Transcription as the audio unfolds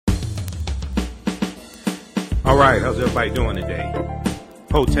All right, how's everybody doing today?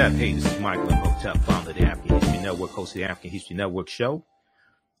 Hotep, hey, this is Michael Hotep, founder of the African History Network, host of the African History Network show.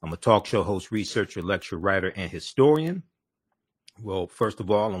 I'm a talk show host, researcher, lecturer, writer, and historian. Well, first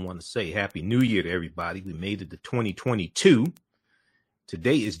of all, I want to say Happy New Year to everybody. We made it to 2022.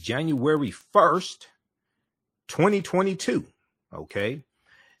 Today is January 1st, 2022. Okay,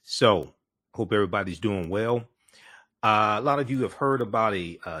 so hope everybody's doing well. A lot of you have heard about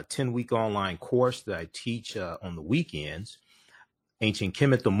a 10-week online course that I teach on the weekends. Ancient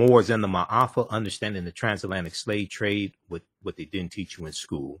Kemet, the Moors, and the Ma'afa, Understanding the Transatlantic Slave Trade, what they didn't teach you in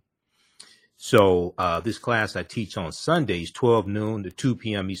school. So this class I teach on Sundays, 12 noon to 2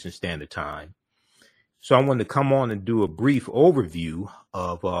 p.m. Eastern Standard Time. So I wanted to come on and do a brief overview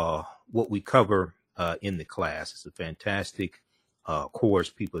of what we cover in the class. It's a fantastic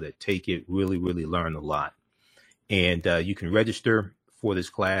course. People that take it really, really learn a lot. And you can register for this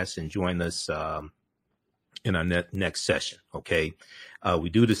class and join us in our next session, okay? We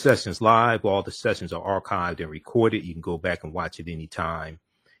do the sessions live. All the sessions are archived and recorded. You can go back and watch it anytime.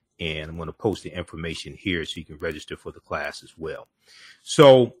 And I'm going to post the information here so you can register for the class as well.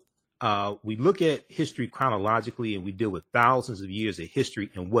 So we look at history chronologically, and we deal with thousands of years of history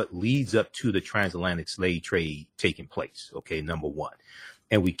and what leads up to the transatlantic slave trade taking place, okay, number one.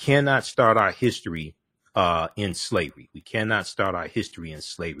 And we cannot start our history in slavery. We cannot start our history in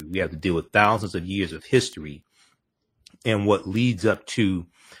slavery. We have to deal with thousands of years of history and what leads up to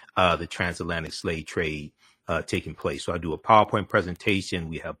the transatlantic slave trade taking place. So I do a PowerPoint presentation.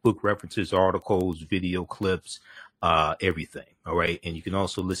 We have book references, articles, video clips, everything. All right. And you can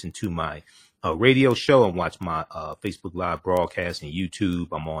also listen to my radio show and watch my Facebook Live broadcast and YouTube.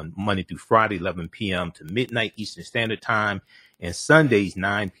 I'm on Monday through Friday, 11 p.m. to midnight Eastern Standard Time, and Sundays,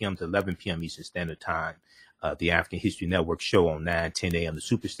 9 p.m. to 11 p.m. Eastern Standard Time. The African History Network show on 9:10 a.m. the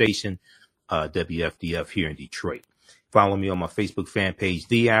Superstation, WFDF here in Detroit. Follow me on my Facebook fan page,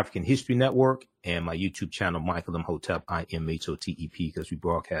 The African History Network, and my YouTube channel, Michael M. Hotep, IMHOTEP, because we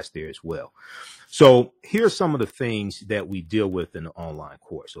broadcast there as well. So here's some of the things that we deal with in the online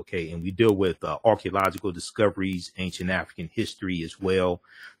course, okay? And we deal with archaeological discoveries, ancient African history as well.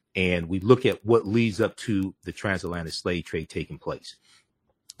 And we look at what leads up to the transatlantic slave trade taking place.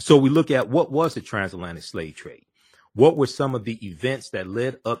 So we look at what was the transatlantic slave trade? What were some of the events that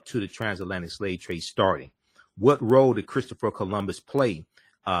led up to the transatlantic slave trade starting? What role did Christopher Columbus play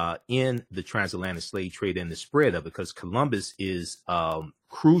in the transatlantic slave trade and the spread of it? Because Columbus is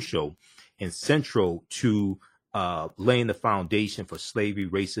crucial and central to laying the foundation for slavery,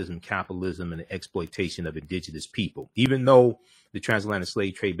 racism, capitalism, and the exploitation of indigenous people. Even though the transatlantic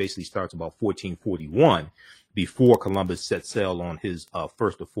slave trade basically starts about 1441, before Columbus set sail on his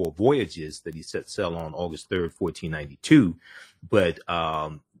first of four voyages that he set sail on August 3rd, 1492. But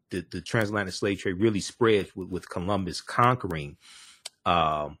the transatlantic slave trade really spreads with Columbus conquering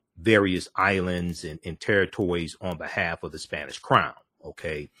various islands and territories on behalf of the Spanish crown.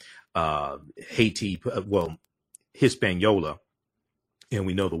 Okay. Haiti, well, Hispaniola, and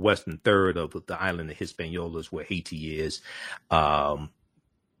we know the western third of the island of Hispaniola is where Haiti is.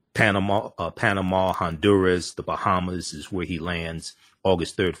 Panama, Honduras, the Bahamas is where he lands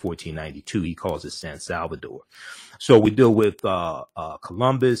August 3rd, 1492. He calls it San Salvador. So we deal with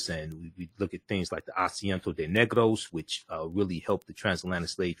Columbus, and we look at things like the Asiento de Negros, which really helped the transatlantic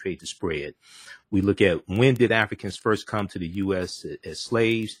slave trade to spread. We look at when did Africans first come to the U.S. as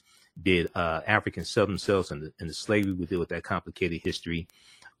slaves? Did Africans sell themselves in the slavery? We deal with that complicated history.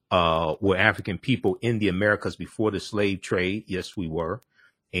 Were African people in the Americas before the slave trade? Yes, we were.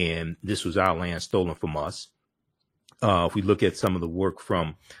 And this was our land stolen from us. If we look at some of the work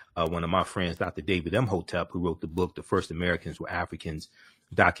from one of my friends, Dr. David M. Hotep, who wrote the book, The First Americans Were Africans,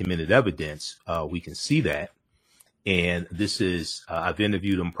 Documented Evidence, we can see that. And this is, I've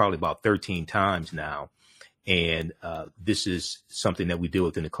interviewed him probably about 13 times now. And this is something that we deal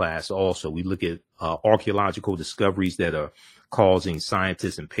with in the class also. We look at archaeological discoveries that are causing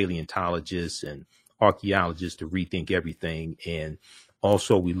scientists and paleontologists and archaeologists to rethink everything. And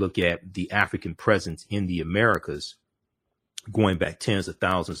also, we look at the African presence in the Americas going back tens of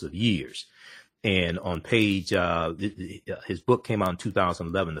thousands of years. And on page, his book came out in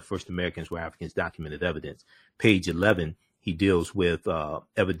 2011, The First Americans Were Africans, Documented Evidence. Page 11, he deals with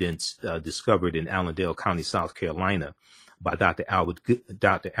evidence discovered in Allendale County, South Carolina, by Dr.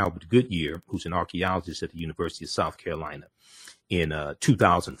 Albert Goodyear, who's an archaeologist at the University of South Carolina. In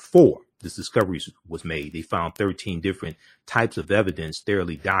 2004, this discovery was made. They found 13 different types of evidence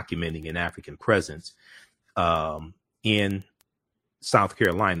thoroughly documenting an African presence in South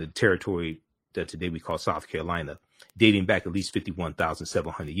Carolina, the territory that today we call South Carolina, dating back at least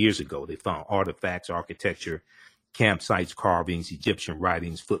 51,700 years ago. They found artifacts, architecture, campsites, carvings, Egyptian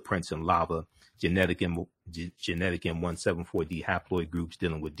writings, footprints in lava, genetic M174D haploid groups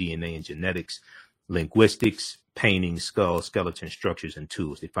dealing with DNA and genetics, linguistics, paintings, skulls, skeleton structures, and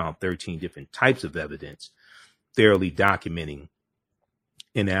tools. They found 13 different types of evidence, thoroughly documenting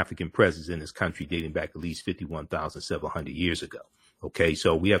an African presence in this country dating back at least 51,700 years ago. Okay,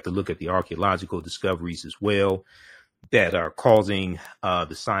 so we have to look at the archaeological discoveries as well that are causing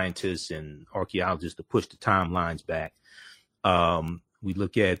the scientists and archaeologists to push the timelines back. We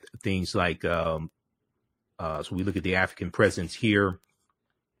look at things like, so we look at the African presence here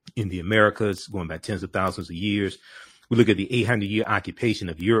in the Americas, going back tens of thousands of years. We look at the 800-year occupation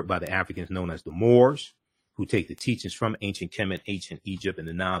of Europe by the Africans known as the Moors, who take the teachings from ancient Kemet, ancient Egypt, and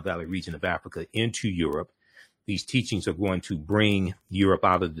the Nile Valley region of Africa into Europe. These teachings are going to bring Europe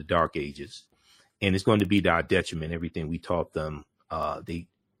out of the Dark Ages, and it's going to be to our detriment. Everything we taught them,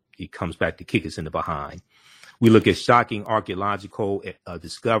 it comes back to kick us in the behind. We look at shocking archaeological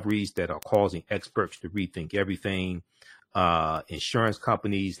discoveries that are causing experts to rethink everything. Insurance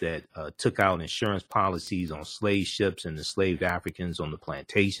companies that took out insurance policies on slave ships and enslaved Africans on the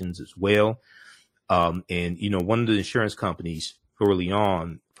plantations as well. And, you know, one of the insurance companies early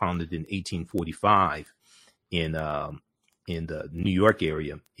on, founded in 1845 in the New York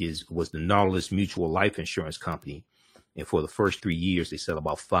area, was the Nautilus Mutual Life Insurance Company. And for the first 3 years, they sell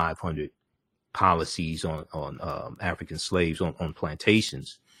about 500 policies on African slaves on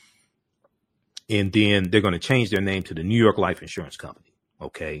plantations. And then they're going to change their name to the New York Life Insurance Company.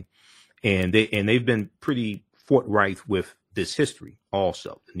 Okay. And they've been pretty forthright with this history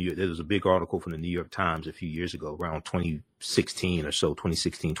also. There was a big article from the New York Times a few years ago, around 2016 or so,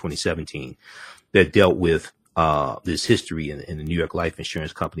 2016, 2017, that dealt with this history in the New York Life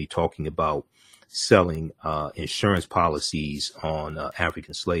Insurance Company, talking about selling insurance policies on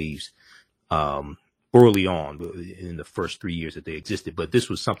African slaves early on in the first 3 years that they existed. But this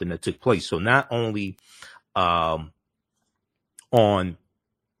was something that took place. So not only on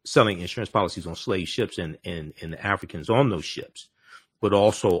selling insurance policies on slave ships and the Africans on those ships, but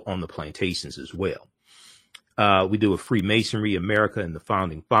also on the plantations as well. We do a Freemasonry, America and the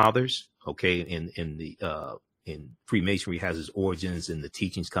Founding Fathers. Okay. And Freemasonry has its origins in the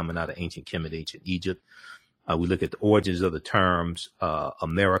teachings coming out of ancient Kemet, ancient Egypt. We look at the origins of the terms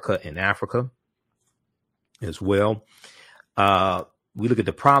America and Africa as well. We look at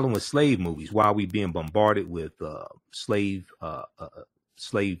the problem with slave movies. Why are we being bombarded with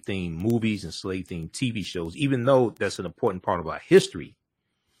slave-themed movies and slave-themed TV shows, even though that's an important part of our history?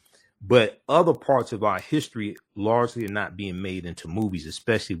 But other parts of our history largely are not being made into movies,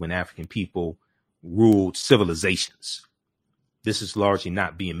 especially when African people ruled civilizations. This is largely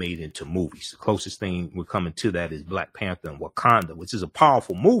not being made into movies. The closest thing we're coming to that is Black Panther and Wakanda, which is a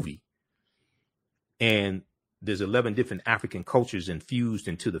powerful movie. And there's 11 different African cultures infused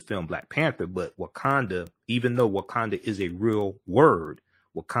into the film Black Panther. But Wakanda, even though Wakanda is a real word,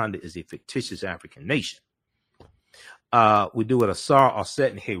 Wakanda is a fictitious African nation. We do it Asar, Aset,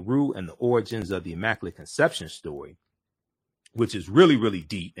 and Heru, and the origins of the Immaculate Conception story, which is really, really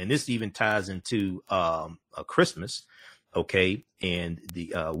deep. And this even ties into Christmas. Okay. And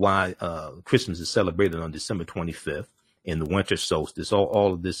the why Christmas is celebrated on December 25th and the winter solstice.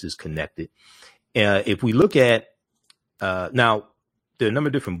 All of this is connected. If we look at now, there are a number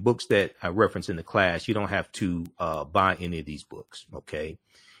of different books that I reference in the class. You don't have to buy any of these books. Okay.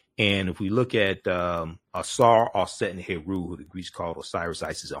 And if we look at Asar, Aset, and Heru, who the Greeks called Osiris,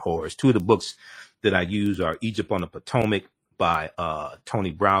 Isis, and Horus, two of the books that I use are Egypt on the Potomac by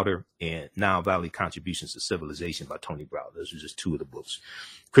Tony Browder and Nile Valley Contributions to Civilization by Tony Browder. Those are just two of the books.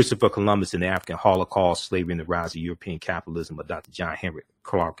 Christopher Columbus and the African Holocaust, Slavery and the Rise of European Capitalism by Dr. John Henry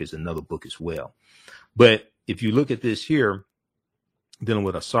Clark is another book as well. But if you look at this here, dealing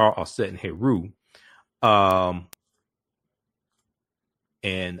with Asar, Aset, and Heru,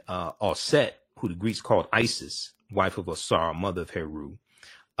 and Aset, who the Greeks called Isis, wife of Asar, mother of Heru,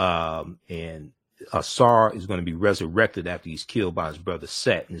 and Asar is going to be resurrected after he's killed by his brother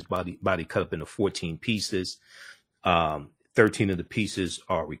Set, and his body cut up into 14 pieces. 13 of the pieces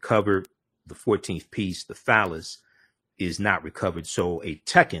are recovered. The 14th piece, the phallus, is not recovered. So a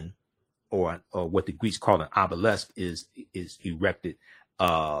tekken, or what the Greeks call an obelisk, is erected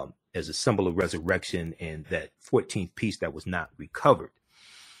as a symbol of resurrection, and that 14th piece that was not recovered.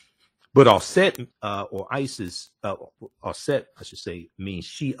 But Aset, or Isis, Aset, I should say, means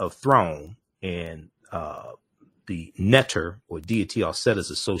she of throne. And the Neter, or deity Aset, is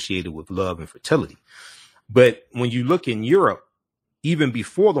associated with love and fertility. But when you look in Europe, even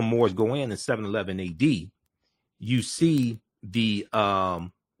before the Moors go in 711 AD, you see the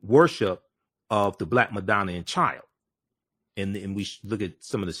worship of the Black Madonna and Child. And we look at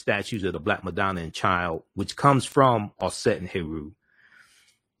some of the statues of the Black Madonna and Child, which comes from Osset and Heru.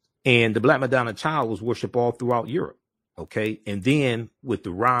 And the Black Madonna and Child was worshipped all throughout Europe. Okay. And then with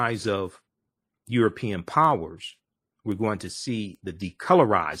the rise of European powers, we're going to see the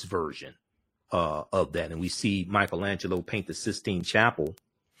decolorized version of that. And we see Michelangelo paint the Sistine Chapel.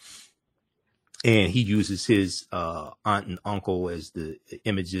 And he uses his aunt and uncle as the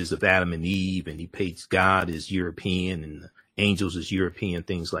images of Adam and Eve. And he paints God as European and the angels as European,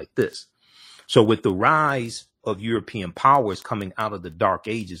 things like this. So with the rise of European powers coming out of the Dark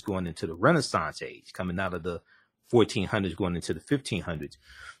Ages, going into the Renaissance age, coming out of the 1400s, going into the 1500s,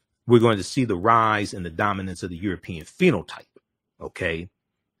 we're going to see the rise and the dominance of the European phenotype. Okay.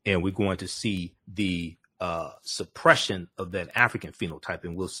 And we're going to see the suppression of that African phenotype.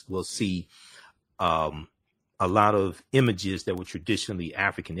 And we'll see a lot of images that were traditionally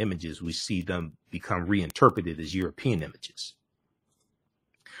African images. We see them become reinterpreted as European images.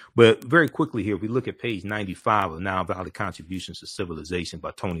 But very quickly here, we look at page 95 of Nile Valley Contributions to Civilization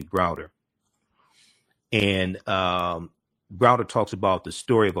by Tony Browder. And Browder talks about the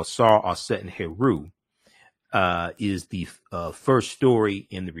story of Asar, Osset, and Heru is the first story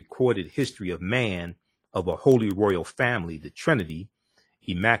in the recorded history of man of a holy royal family, the Trinity,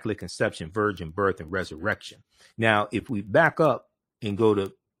 Immaculate Conception, Virgin Birth, and Resurrection. Now, if we back up and go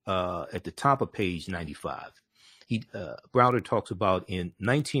to at the top of page 95, Browder talks about in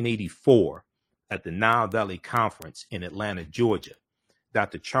 1984 at the Nile Valley Conference in Atlanta, Georgia,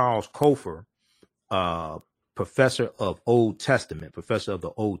 Dr. Charles Kofer, professor of the Old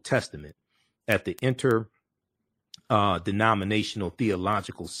Testament at the Interdenominational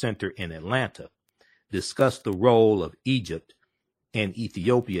Theological Center in Atlanta, discussed the role of Egypt and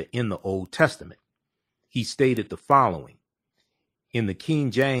Ethiopia in the Old Testament. He stated the following: in the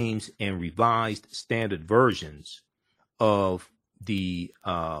King James and Revised Standard versions of the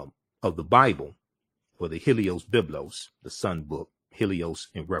Bible, or the Helios Biblos, the Sun book, Helios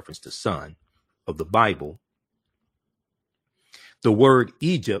in reference to sun of the Bible, the word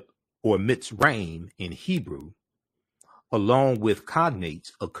Egypt or Mitzrayim in Hebrew, along with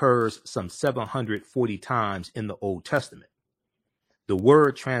cognates, occurs some 740 times in the Old Testament. The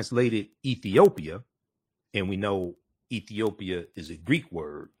word translated Ethiopia, and we know Ethiopia is a Greek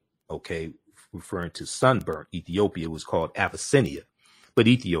word, okay, referring to sunburnt. Ethiopia was called Abyssinia, but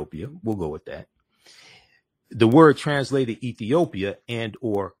Ethiopia, we'll go with that. The word translated Ethiopia and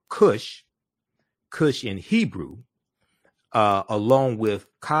or Cush in Hebrew, along with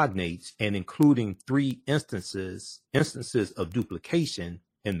cognates and including 3 instances of duplication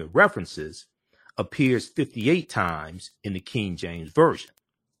in the references, appears 58 times in the King James Version.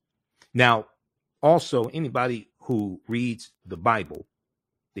 Now, also, anybody who reads the Bible,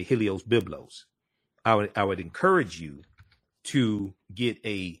 the Helios Biblos, I would encourage you to get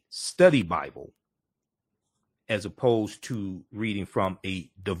a study Bible as opposed to reading from a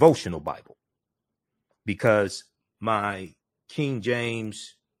devotional Bible, because my King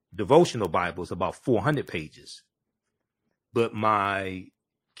James devotional Bible is about 400 pages, but my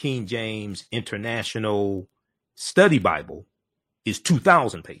King James International Study Bible is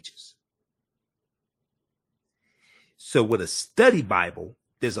 2,000 pages. So with a study Bible,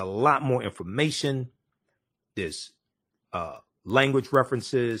 there's a lot more information. There's language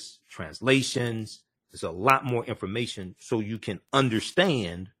references, translations. There's a lot more information so you can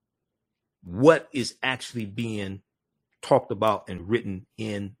understand what is actually being talked about and written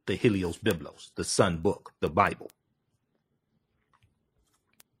in the Helios Biblos, the Sun book, the Bible.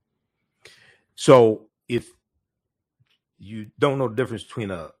 So if you don't know the difference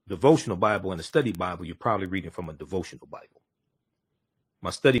between a devotional Bible and a study Bible, you're probably reading from a devotional Bible.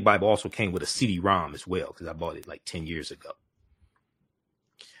 My study Bible also came with a CD-ROM as well, because I bought it like 10 years ago.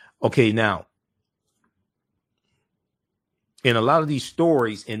 Okay, now, in a lot of these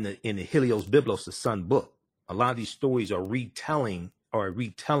stories in the Helios Biblos, the Sun book, a lot of these stories are a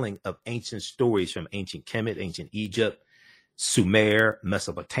retelling of ancient stories from ancient Kemet, ancient Egypt, Sumer,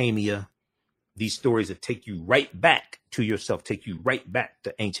 Mesopotamia. These stories that take you right back to yourself, take you right back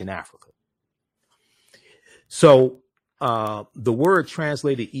to ancient Africa. So the word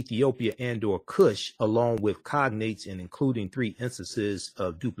translated Ethiopia and or Cush, along with cognates and including 3 instances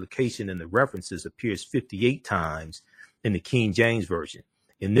of duplication in the references, appears 58 times in the King James Version.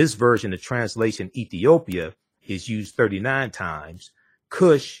 In this version, the translation Ethiopia is used 39 times,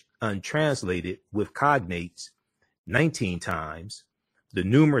 Cush untranslated with cognates 19 times. The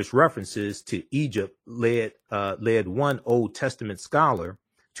numerous references to Egypt led one Old Testament scholar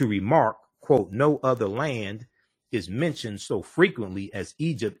to remark, quote, no other land is mentioned so frequently as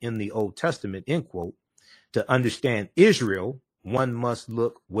Egypt in the Old Testament, end quote, to understand Israel, one must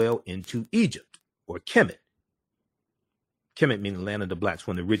look well into Egypt, or Kemet. Kemet meaning land of the blacks,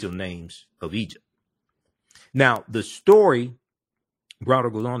 one of the original names of Egypt. Now, the story,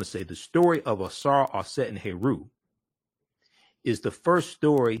 Browder goes on to say, the story of Asar, Aset, and Heru is the first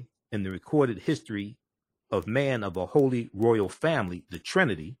story in the recorded history of man of a holy royal family, the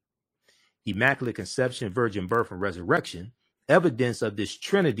Trinity, Immaculate Conception, Virgin Birth, and Resurrection. Evidence of this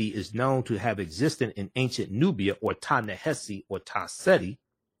Trinity is known to have existed in ancient Nubia, or Ta-Nehesi, or Ta-Seti,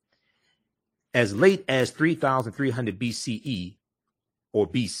 as late as 3,300 BCE, or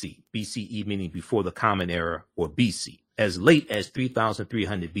BC. BCE meaning before the Common Era, or BC. As late as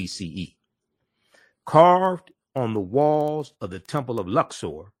 3,300 BCE. Carved on the walls of the Temple of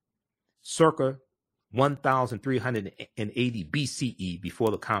Luxor, circa 1,380 BCE,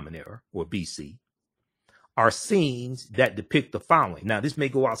 before the Common Era, or BC, are scenes that depict the following. Now, this may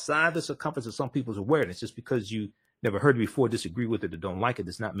go outside the circumference of some people's awareness. Just because you never heard it before, disagree with it, or don't like it,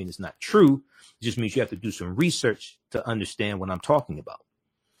 does not mean it's not true. It just means you have to do some research to understand what I'm talking about.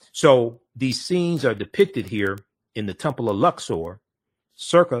 So these scenes are depicted here in the Temple of Luxor,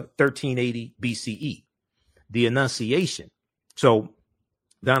 circa 1380 BCE. The Annunciation. So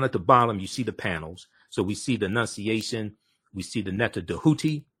down at the bottom, you see the panels. So we see the Annunciation. We see the Netta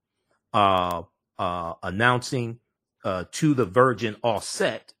Dehuti announcing to the Virgin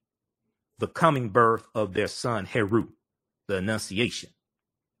Aset the coming birth of their son Heru, the Annunciation.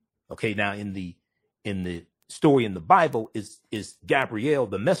 Okay, now in the story in the Bible is Gabriel,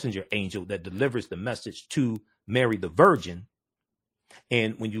 the messenger angel that delivers the message to Mary the Virgin.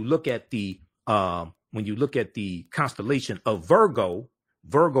 And when you look at the constellation of Virgo,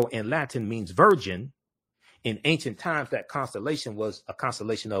 Virgo in Latin means virgin. In ancient times, that constellation was a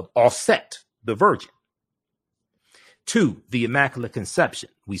constellation of Aset, the Virgin. 2, the Immaculate Conception.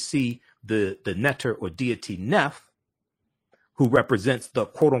 We see the Neter or deity Neph, who represents the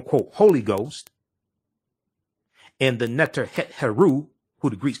quote-unquote Holy Ghost, and the Neter Het Heru, who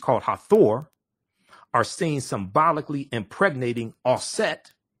the Greeks called Hathor, are seen symbolically impregnating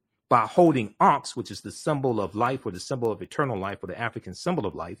Aset by holding Ankhs, which is the symbol of life, or the symbol of eternal life, or the African symbol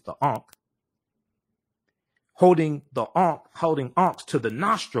of life, the Ankh, holding Ankhs to the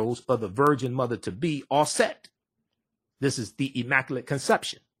nostrils of the Virgin Mother to be Aset. This is the Immaculate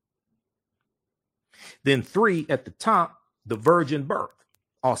Conception. Then 3 at the top, the Virgin Birth.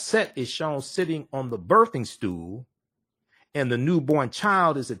 Aset is shown sitting on the birthing stool, and the newborn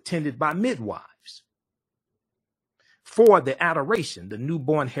child is attended by midwives. 4, the Adoration. The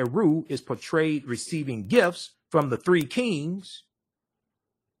newborn Heru is portrayed receiving gifts from the 3 kings,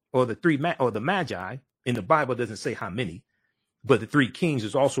 or the Magi. In the Bible, it doesn't say how many, but the 3 kings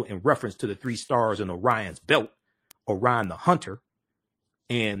is also in reference to the 3 stars in Orion's belt, Orion the hunter.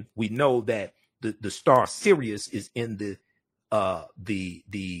 And we know that the star Sirius is in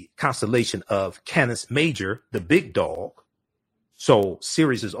the constellation of Canis Major, the big dog. So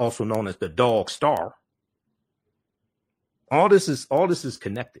Sirius is also known as the dog star. All this is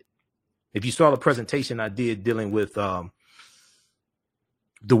connected. If you saw the presentation I did dealing with the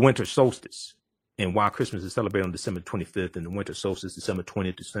winter solstice and why Christmas is celebrated on December 25th and the winter solstice December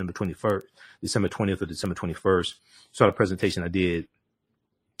 20th, December 21st, December 20th or December 21st. Saw the presentation I did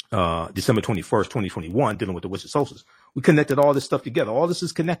December 21st, 2021, dealing with the winter solstice. We connected all this stuff together. All this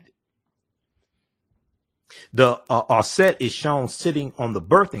is connected. The Aset is shown sitting on the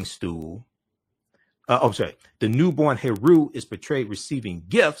birthing stool. The newborn Heru is portrayed receiving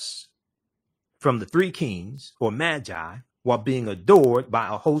gifts from the 3 kings, or Magi, while being adored by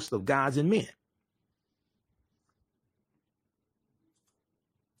a host of gods and men.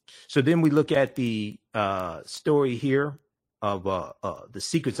 So then we look at the story here of the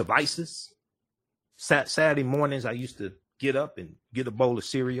secrets of Isis. Saturday mornings, I used to get up and get a bowl of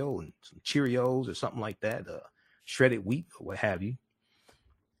cereal and some Cheerios or something like that, shredded wheat or what have you,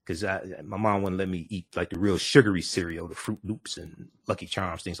 because my mom wouldn't let me eat like the real sugary cereal, the Fruit Loops and Lucky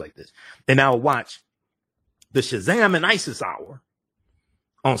Charms, things like this. And I would watch the Shazam and Isis Hour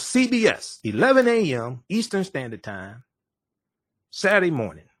on CBS, 11 a.m. Eastern Standard Time, Saturday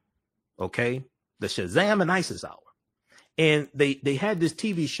morning. Okay, the Shazam and Isis Hour. And they had this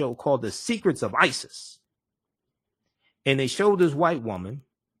TV show called The Secrets of Isis. And they showed this white woman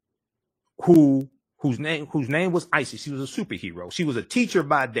whose name was Isis. She was a superhero. She was a teacher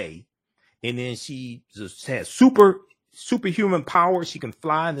by day. And then she just has superhuman powers. She can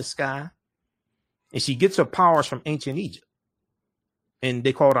fly in the sky. And she gets her powers from ancient Egypt. And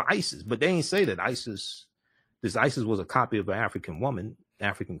they called her Isis. But they ain't say that this Isis was a copy of an African woman,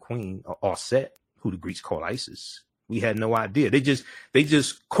 African queen, Aset, who the Greeks called Isis. We had no idea. They just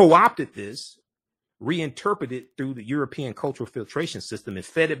co-opted this, reinterpreted it through the European cultural filtration system and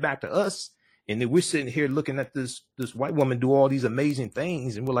fed it back to us. And then we're sitting here looking at this white woman do all these amazing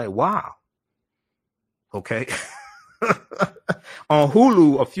things, and we're like, wow. Okay. On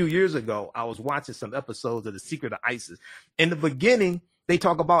Hulu a few years ago, I was watching some episodes of The Secret of Isis. In the beginning, they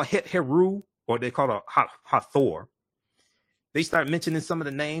talk about Het-Heru, or they call it Hathor. They start mentioning some of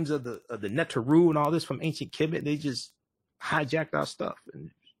the names of the Neteru and all this from ancient Kemet. They just hijacked our stuff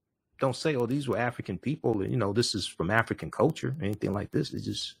and don't say, oh, these were African people, and this is from African culture, anything like this. They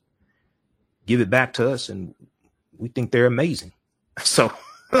just give it back to us, and we think they're amazing. So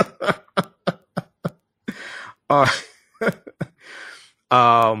let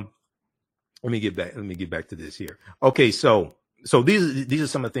me get back to this here. Okay, so these are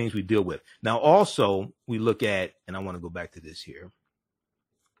some of the things we deal with. Now, also we look at, and I want to go back to this here.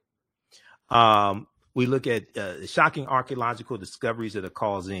 We look at shocking archaeological discoveries that are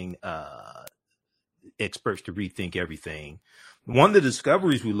causing experts to rethink everything. One of the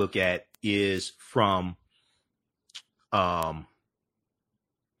discoveries we look at is from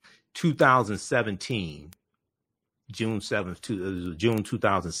 2017, June 7th, June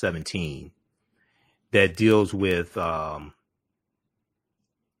 2017, that deals with, there's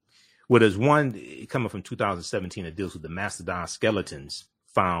one coming from 2017 that deals with the mastodon skeletons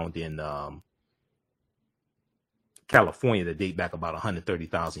found in California that date back about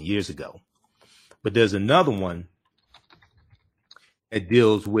 130,000 years ago. But there's another one that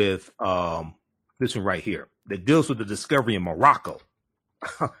deals with this one right here, that deals with the discovery in Morocco.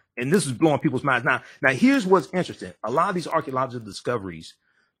 And this is blowing people's minds. Now, here's what's interesting. A lot of these archaeological discoveries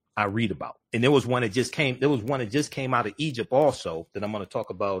I read about, and there was one that just came out of Egypt also that I'm going to talk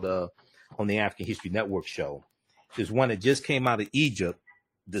about on the African History Network show. There's one that just came out of Egypt,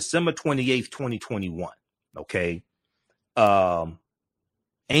 December 28th, 2021. Okay.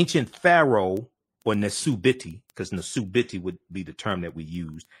 Ancient Pharaoh, or Nesubiti, because Nesubiti would be the term that we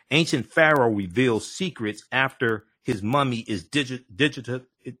use. Ancient Pharaoh reveals secrets after his mummy is digitally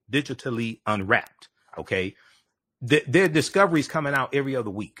unwrapped. Okay. There are discoveries coming out every other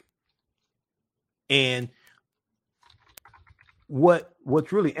week. And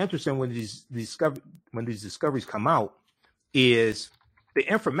what's really interesting when these discoveries come out is the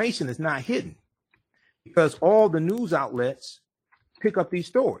information is not hidden, because all the news outlets pick up these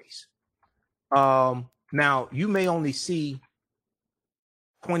stories. Now, you may only see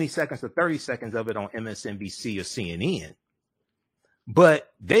 20 seconds or 30 seconds of it on MSNBC or CNN,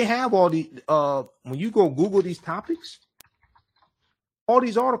 but they have all the, when you go Google these topics, all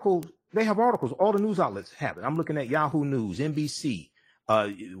these articles, they have articles, all the news outlets have it. I'm looking at Yahoo News, NBC,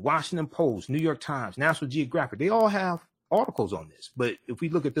 Washington Post, New York Times, National Geographic. They all have articles on this. But if we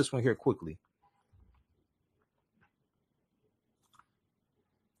look at this one here quickly,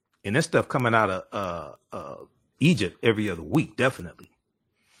 and this stuff coming out of Egypt every other week, definitely.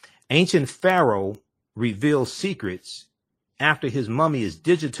 Ancient Pharaoh reveals secrets after his mummy is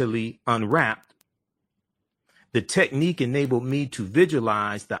digitally unwrapped. The technique enabled me to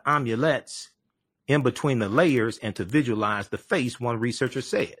visualize the amulets in between the layers and to visualize the face, one researcher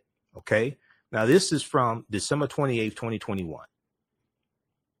said. Okay. Now, this is from December 28th, 2021.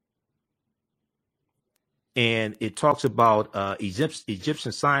 And it talks about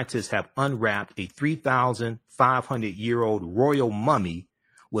Egyptian scientists have unwrapped a 3,500-year-old royal mummy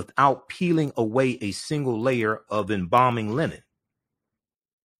without peeling away a single layer of embalming linen.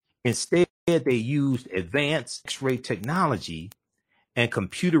 Instead, they used advanced X-ray technology and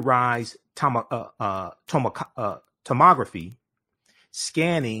computerized tomography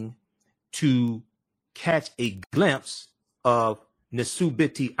scanning to catch a glimpse of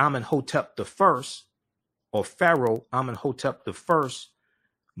Nesubiti Amenhotep I, or Pharaoh Amenhotep I,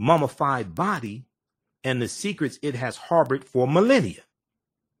 mummified body and the secrets it has harbored for millennia.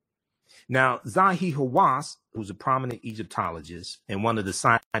 Now, Zahi Hawass, who's a prominent Egyptologist and one of the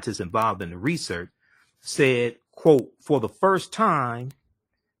scientists involved in the research, said, quote, for the first time,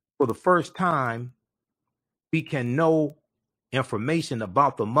 we can know information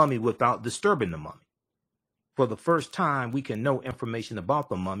about the mummy without disturbing the mummy. For the first time, we can know information about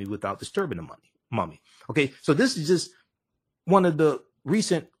the mummy without disturbing the mummy. Okay, so this is just one of the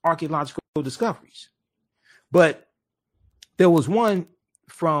recent archaeological discoveries. But there was one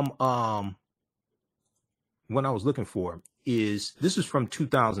from when I was looking for this is from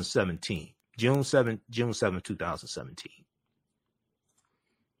 2017, June 7, 2017.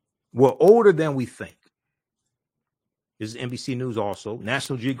 We're older than we think. This is NBC News also,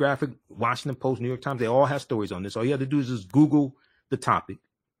 National Geographic, Washington Post, New York Times. They all have stories on this. All you have to do is just Google the topic.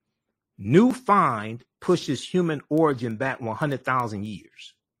 New find pushes human origin back 100,000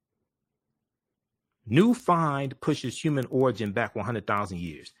 years. New find pushes human origin back 100,000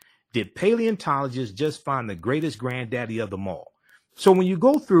 years. Did paleontologists just find the greatest granddaddy of them all? So when you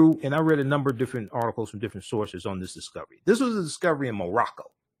go through, and I read a number of different articles from different sources on this discovery. This was a discovery in Morocco,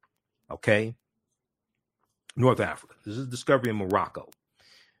 okay? North Africa. This is a discovery in Morocco.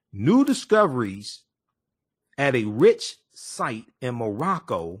 New discoveries at a rich site in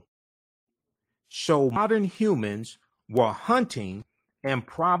Morocco show modern humans were hunting and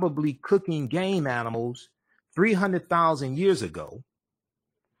probably cooking game animals 300,000 years ago,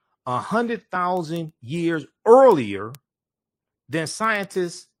 100,000 years earlier than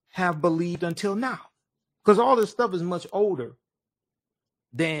scientists have believed until now. Because all this stuff is much older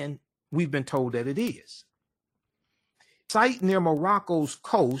than we've been told that it is. Site near Morocco's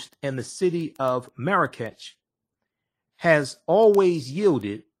coast and the city of Marrakech has always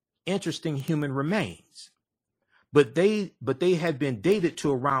yielded interesting human remains, but they had been dated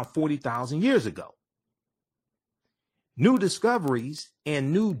to around 40,000 years ago. New discoveries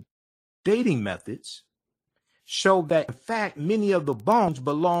and new dating methods show that, in fact, many of the bones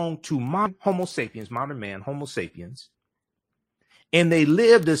belong to modern Homo sapiens, modern man, Homo sapiens, and they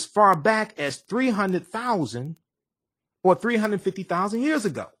lived as far back as 300,000 or 350,000 years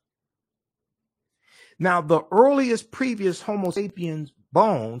ago. Now, the earliest previous Homo sapiens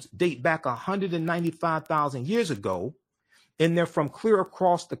bones date back 195,000 years ago, and they're from clear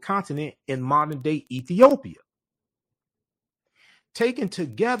across the continent in modern-day Ethiopia. Taken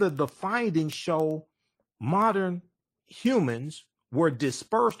together, the findings show modern humans were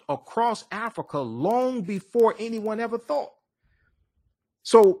dispersed across Africa long before anyone ever thought.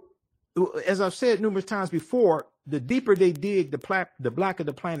 So, as I've said numerous times before, the deeper they dig, the blacker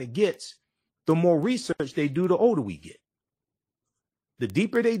the planet gets, the more research they do, the older we get. The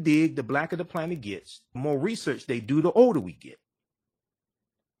deeper they dig, the blacker the planet gets, the more research they do, the older we get.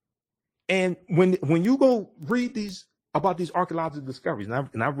 And when you go read about these archaeological discoveries,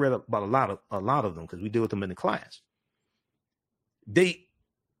 and I've read about a lot of them because we deal with them in the class. The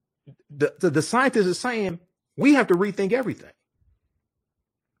scientists are saying we have to rethink everything.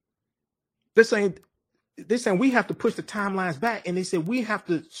 They're saying we have to push the timelines back, and they said we have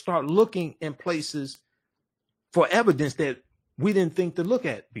to start looking in places for evidence that we didn't think to look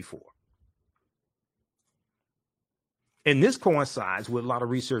at before. And this coincides with a lot of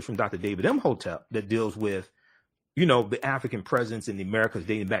research from Dr. David Imhotep that deals with, the African presence in the Americas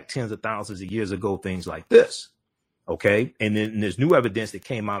dating back tens of thousands of years ago, things like this. Okay. And then there's new evidence that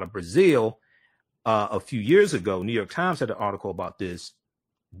came out of Brazil a few years ago. New York Times had an article about this,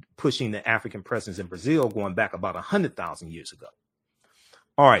 pushing the African presence in Brazil going back about 100,000 years ago.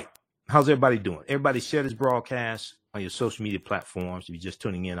 All right. How's everybody doing? Everybody share this broadcast on your social media platforms. If you're just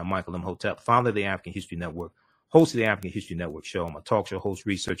tuning in, I'm Michael Imhotep, founder of the African History Network, host of the African History Network show. I'm a talk show host,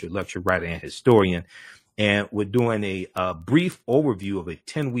 researcher, lecturer, writer, and historian. And we're doing a brief overview of a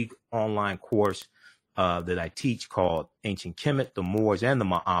 10-week online course that I teach called Ancient Kemet, the Moors, and the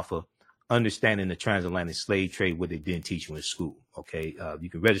Ma'afa, Understanding the Transatlantic Slave Trade, what they didn't teach you in school. Okay. You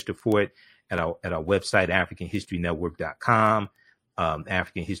can register for it at our website, AfricanHistoryNetwork.com,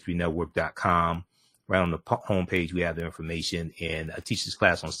 AfricanHistoryNetwork.com. Right on the homepage, we have the information. And I teach this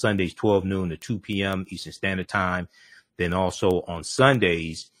class on Sundays, 12 noon to 2 p.m. Eastern Standard Time. Then also on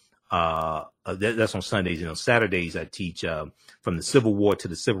Sundays, that's on Sundays. And on Saturdays, I teach from the Civil War to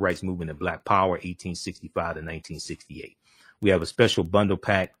the Civil Rights Movement and Black Power, 1865 to 1968. We have a special bundle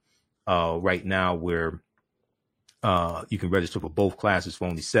pack right now where you can register for both classes for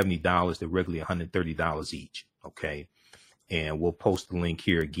only $70. They're regularly $130 each. Okay. And we'll post the link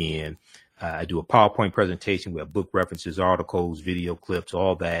here again. I do a PowerPoint presentation. We have book references, articles, video clips,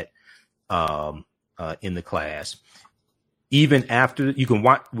 all that in the class. Even after you can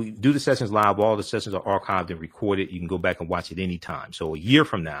watch, we do the sessions live. All the sessions are archived and recorded. You can go back and watch it anytime. So a year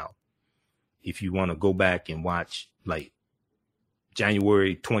from now, if you want to go back and watch like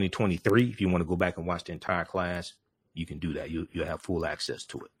January 2023, if you want to go back and watch the entire class, you can do that. You'll have full access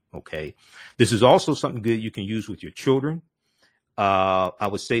to it. Okay. This is also something good you can use with your children. I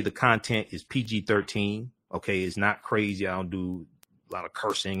would say the content is PG-13. Okay. It's not crazy. I don't do a lot of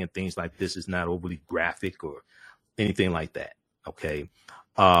cursing and things like this. It's not overly graphic or anything like that. Okay.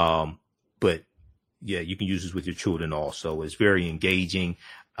 But yeah, you can use this with your children also. It's very engaging.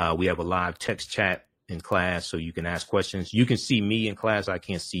 We have a live text chat in class, so you can ask questions. You can see me in class. I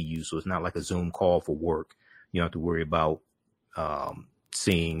can't see you. So it's not like a Zoom call for work. You don't have to worry about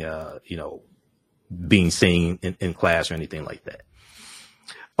seeing, being seen in class or anything like that.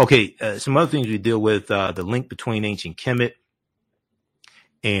 Okay, some other things we deal with, the link between ancient Kemet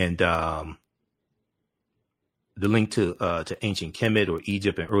And the link to ancient Kemet or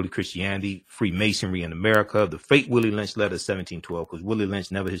Egypt and early Christianity, Freemasonry in America, the fake Willie Lynch letter 1712, because Willie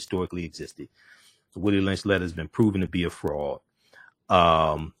Lynch never historically existed. The Willie Lynch letter has been proven to be a fraud.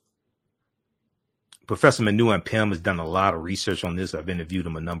 Professor Manu and Pym has done a lot of research on this. I've interviewed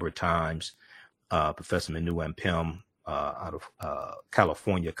him a number of times. Professor Manu and Pym out of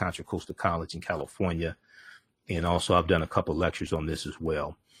California, Contra Costa College in California. And also I've done a couple lectures on this as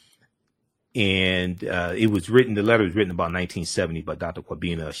well. And the letter was written about 1970 by Dr.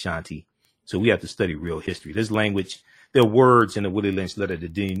 Kwabena Ashanti. So we have to study real history. This language, there are words in the Willie Lynch letter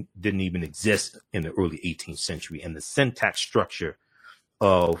that didn't even exist in the early 18th century. And the syntax structure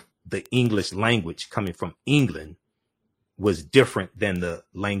of the English language coming from England was different than the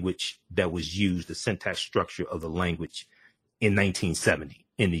language that was used, the syntax structure of the language in 1970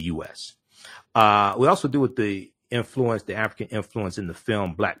 in the U.S. We also do with the African influence in the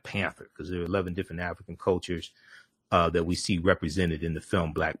film Black Panther, because there are 11 different African cultures that we see represented in the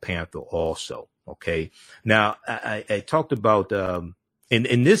film Black Panther also. Okay. Now, I talked about, and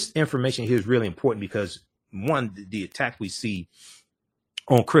this information here is really important because, one, the attack we see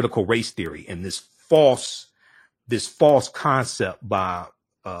on critical race theory and this false concept by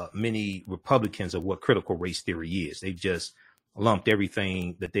many Republicans of what critical race theory is. They've just lumped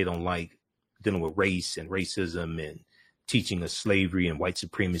everything that they don't like dealing with race and racism and teaching of slavery and white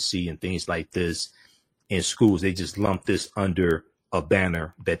supremacy and things like this in schools. They just lump this under a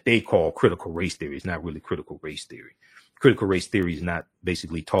banner that they call critical race theory. It's not really critical race theory. Critical race theory is not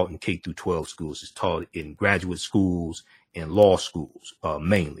basically taught in K through 12 schools. It's taught in graduate schools and law schools,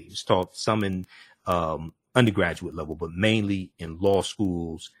 mainly. It's taught some in undergraduate level, but mainly in law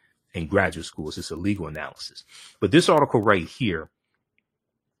schools and graduate schools. It's a legal analysis. But this article right here,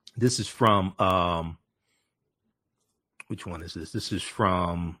 this is from, which one is this? This is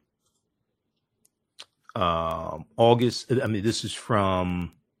from this is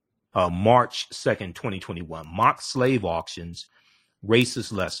from March 2nd, 2021. Mock slave auctions,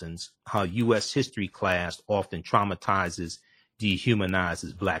 racist lessons, how U.S. history class often traumatizes,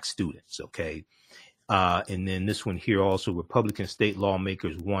 dehumanizes Black students, okay? And then this one here also, Republican state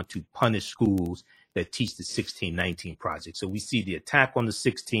lawmakers want to punish schools that teach the 1619 project. So we see the attack on the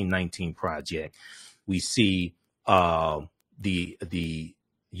 1619 project. We see the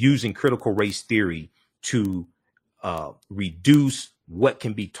using critical race theory to reduce what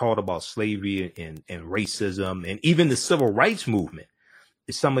can be taught about slavery and racism and even the civil rights movement.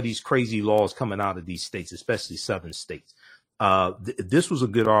 Some of these crazy laws coming out of these states, especially southern states. This was a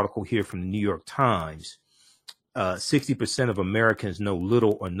good article here from the New York Times. 60% of Americans know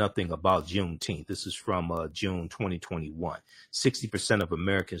little or nothing about Juneteenth. This is from June 2021. 60% of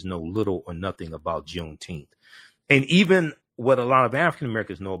Americans know little or nothing about Juneteenth. And even what a lot of African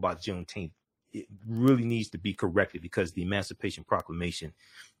Americans know about Juneteenth, it really needs to be corrected because the Emancipation Proclamation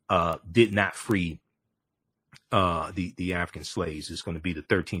did not free the African slaves. It's going to be the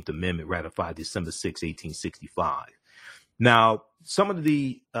 13th Amendment ratified December 6, 1865. Now, some of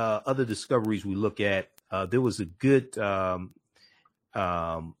the other discoveries we look at, there was a good, of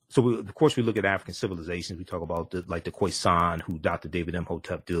course, we look at African civilizations. We talk about the Khoisan, who Dr. David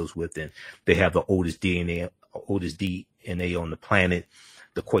Imhotep deals with, and they have the oldest DNA on the planet.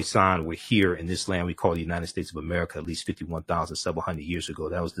 The Khoisan were here in this land we call the United States of America at least 51,700 years ago.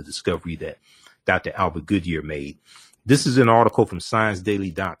 That was the discovery that Dr. Albert Goodyear made. This is an article from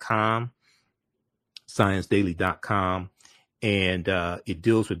ScienceDaily.com. And it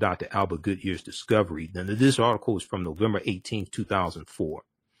deals with Dr. Albert Goodyear's discovery. Now, this article is from November 18, 2004.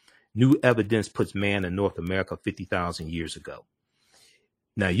 New evidence puts man in North America 50,000 years ago.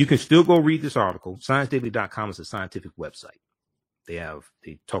 Now, you can still go read this article. ScienceDaily.com is a scientific website. They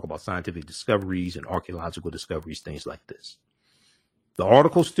talk about scientific discoveries and archaeological discoveries, things like this. The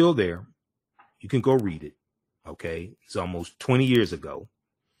article's still there. You can go read it. Okay. It's almost 20 years ago.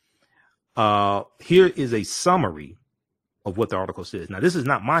 Here is a summary of what the article says. Now, this is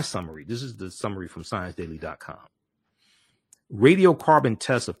not my summary. This is the summary from ScienceDaily.com. Radiocarbon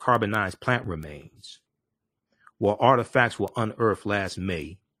tests of carbonized plant remains, where artifacts were unearthed last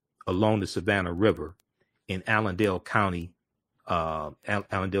May along the Savannah River in Allendale County,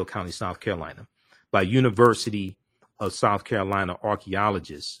 South Carolina, by University of South Carolina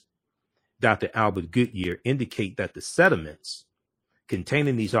archaeologist Dr. Albert Goodyear, indicate that the sediments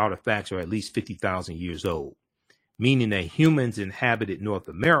containing these artifacts are at least 50,000 years old, meaning that humans inhabited North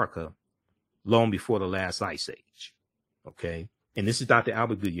America long before the last ice age. Okay. And this is Dr.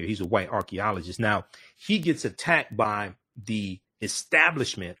 Albert Goodyear. He's a white archaeologist. Now, he gets attacked by the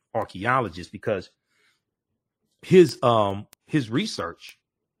establishment archaeologists because his research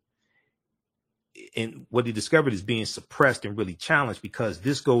and what he discovered is being suppressed and really challenged, because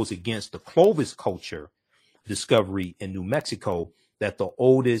this goes against the Clovis culture discovery in New Mexico, that the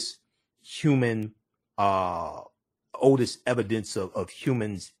oldest human, oldest evidence of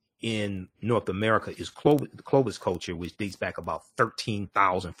humans in North America is the Clovis culture, which dates back about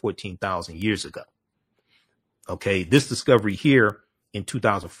 13,000, 14,000 years ago. Okay, this discovery here in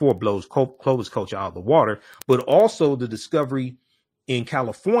 2004 blows Clovis culture out of the water, but also the discovery in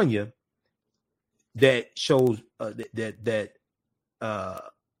California that shows that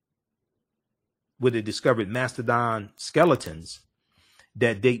where they discovered mastodon skeletons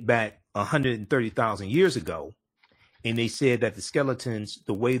that date back 130,000 years ago. And they said that the skeletons,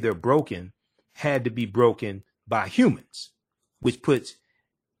 the way they're broken, had to be broken by humans, which puts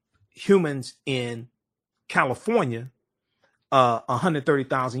humans in California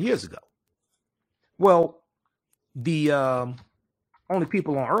 130,000 years ago. Well, the only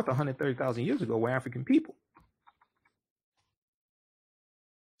people on Earth 130,000 years ago were African people.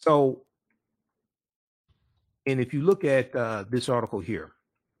 So, and if you look at this article here,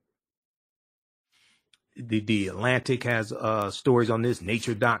 the Atlantic has stories on this,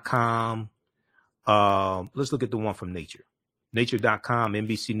 nature.com. Let's look at the one from Nature. Nature.com,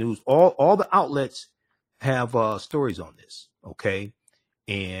 NBC News, all the outlets have stories on this. Okay.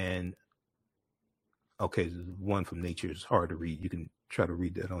 And okay, the one from Nature is hard to read. You can try to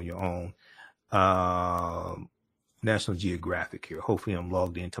read that on your own. National Geographic here. Hopefully I'm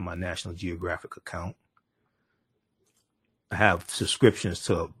logged into my National Geographic account. I have subscriptions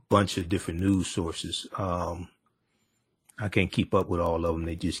to a bunch of different news sources. I can't keep up with all of them.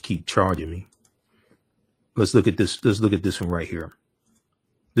 They just keep charging me. Let's look at this. Let's look at this one right here.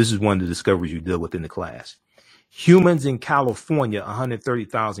 This is one of the discoveries you deal with in the class. Humans in California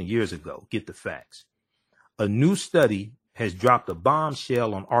 130,000 years ago. Get the facts. A new study has dropped a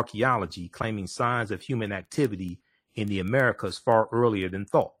bombshell on archaeology, claiming signs of human activity in the Americas far earlier than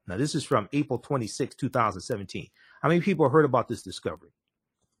thought. Now, this is from April 26, 2017. How many people heard about this discovery?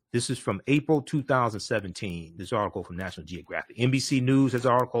 This is from April 2017, this article from National Geographic. NBC News has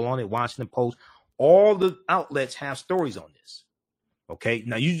an article on it, Washington Post. All the outlets have stories on this. Okay,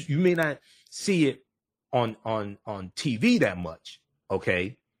 now you may not see it on TV that much,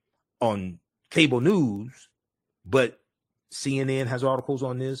 okay, on cable news, but CNN has articles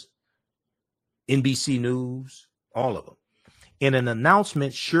on this, NBC News, all of them. In an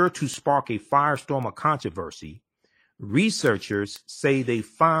announcement sure to spark a firestorm of controversy, researchers say they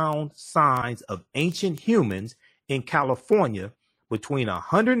found signs of ancient humans in California between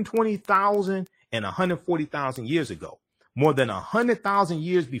 120,000 and 140,000 years ago, more than 100,000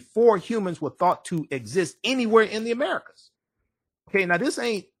 years before humans were thought to exist anywhere in the Americas. Okay, now this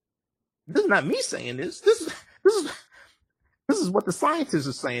is not me saying this. This is what the scientists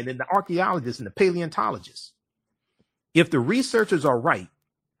are saying, and the archaeologists and the paleontologists. If the researchers are right,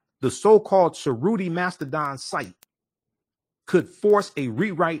 the so-called Cerruti Mastodon site could force a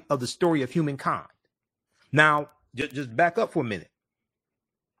rewrite of the story of humankind. Now, just back up for a minute.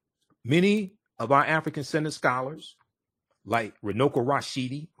 Many of our African-centered scholars, like Runoko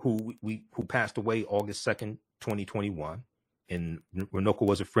Rashidi, who passed away August 2nd, 2021, and Runoko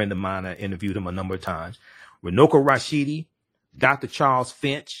was a friend of mine. I interviewed him a number of times. Runoko Rashidi, Dr. Charles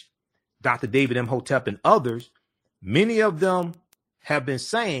Finch, Dr. David M. Hotep, and others, many of them have been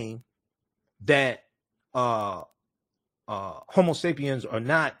saying that Homo sapiens are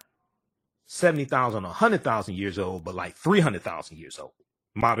not 70,000 or 100,000 years old, but like 300,000 years old.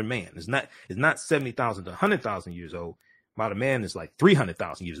 Modern man is not 70,000 to 100,000 years old. Modern man is like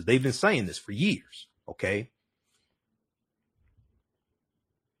 300,000 years old. They've been saying this for years. Okay.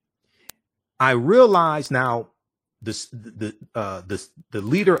 I realize now the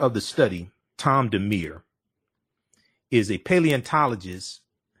leader of the study, Tom Demir, is a paleontologist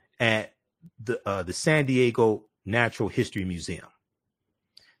at the San Diego Natural History Museum.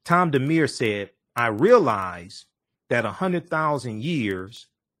 Tom Demir said, I realize that 100,000 years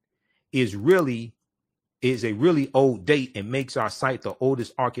is a really old date and makes our site the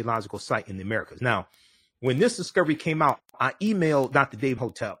oldest archaeological site in the Americas. Now, when this discovery came out, I emailed Dr. Dave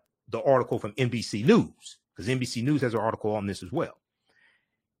Hotep the article from NBC News, because NBC News has an article on this as well.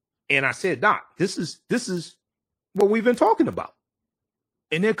 And I said, Doc, this is what we've been talking about.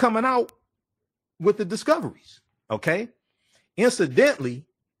 And they're coming out with the discoveries. Okay. Incidentally,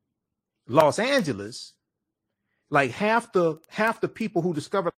 Los Angeles, like half the people who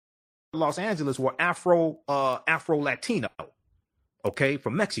discovered Los Angeles were Afro Latino, okay,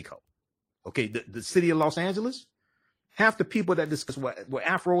 from Mexico. Okay, the city of Los Angeles, half the people that discussed were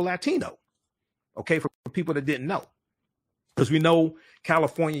Afro Latino, okay, for people that didn't know. Because we know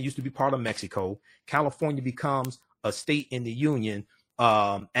California used to be part of Mexico. California becomes a state in the Union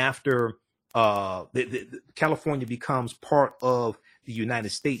after California becomes part of the United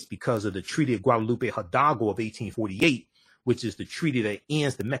States because of the Treaty of Guadalupe Hidalgo of 1848, which is the treaty that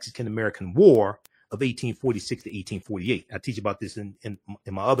ends the Mexican-American War of 1846 to 1848. I teach about this in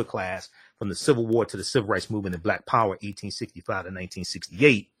my other class, from the Civil War to the Civil Rights Movement and Black Power, 1865 to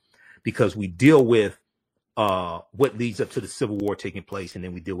 1968, because we deal with what leads up to the Civil War taking place, and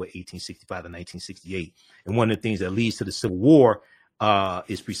then we deal with 1865 to 1968. And one of the things that leads to the Civil War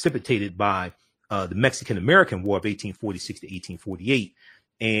is precipitated by the Mexican-American War of 1846 to 1848.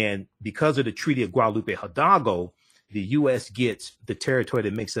 And because of the Treaty of Guadalupe Hidalgo, the U.S. gets the territory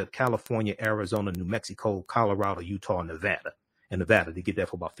that makes up California, Arizona, New Mexico, Colorado, Utah, and Nevada. And Nevada, they get that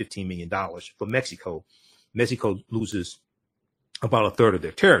for about $15 million. For Mexico, Mexico loses about a third of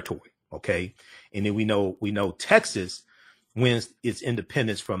their territory. Okay. And then we know Texas wins its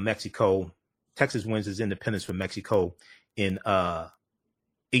independence from Mexico. Texas wins its independence from Mexico in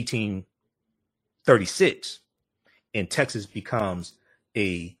 1836. And Texas becomes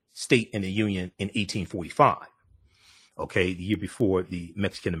a state in the Union in 1845. Okay, the year before the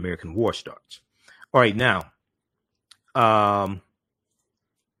Mexican-American War starts. All right, now,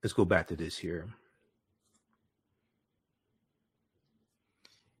 let's go back to this here.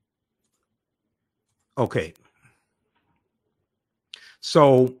 Okay.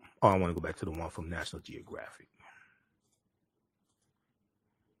 So, I want to go back to the one from National Geographic.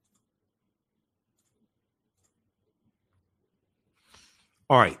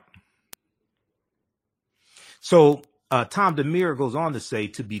 All right. So, Tom DeMere goes on to say,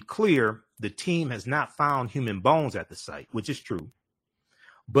 to be clear, the team has not found human bones at the site, which is true.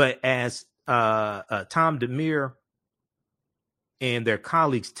 But as Tom DeMere and their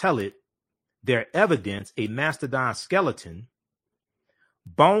colleagues tell it, their evidence, a mastodon skeleton,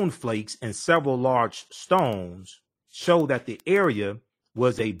 bone flakes, and several large stones show that the area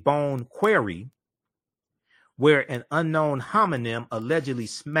was a bone quarry where an unknown hominin allegedly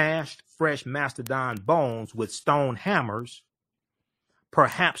smashed fresh mastodon bones with stone hammers,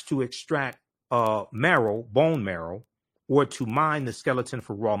 perhaps to extract bone marrow, or to mine the skeleton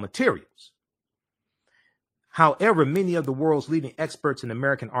for raw materials. However, many of the world's leading experts in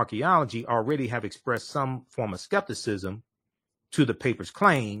American archaeology already have expressed some form of skepticism to the paper's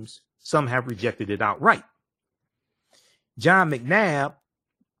claims. Some have rejected it outright. John McNabb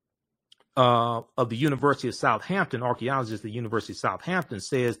of the University of Southampton, archaeologist at the University of Southampton,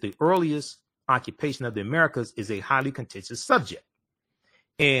 says the earliest occupation of the Americas is a highly contentious subject.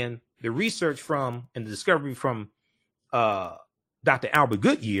 And the research and the discovery from Dr. Albert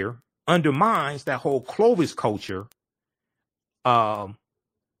Goodyear undermines that whole Clovis culture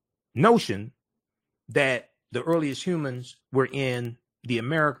notion that the earliest humans were in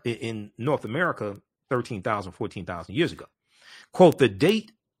North America 13,000, 14,000 years ago. Quote, the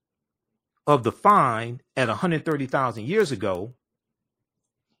date of the find at 130,000 years ago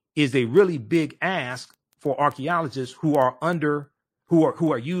is a really big ask for archaeologists who are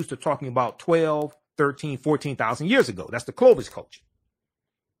used to talking about 12, 13, 14,000 years ago. That's the Clovis culture.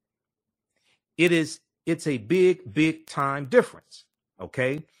 It's a big time difference.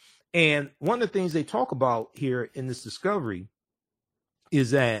 Okay. And one of the things they talk about here in this discovery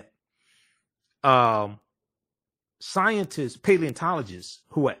is that scientists, paleontologists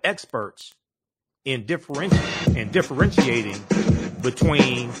who are experts in differentiating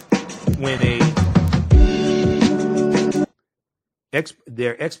between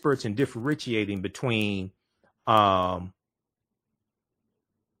they're experts in differentiating between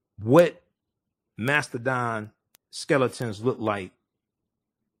what mastodon skeletons look like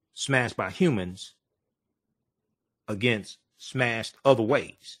smashed by humans against smashed other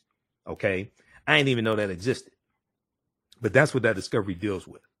ways. Okay. I didn't even know that existed. But that's what that discovery deals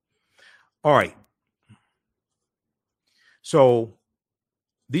with. All right. So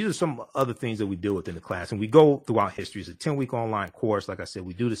these are some other things that we deal with in the class, and we go throughout history. It's a 10-week online course. Like I said,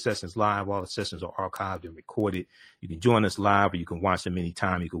 we do the sessions live. All the sessions are archived and recorded. You can join us live, or you can watch them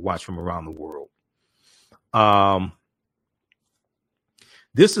anytime. You can watch from around the world.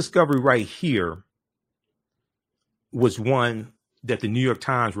 This discovery right here was one that the New York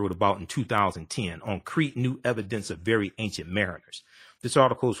Times wrote about in 2010 on Crete, new evidence of very ancient mariners. This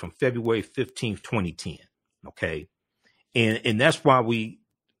article is from February 15th, 2010. Okay. And that's why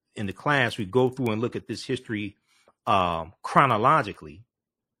in the class, we go through and look at this history chronologically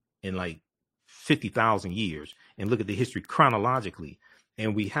in like 50,000 years, and look at the history chronologically.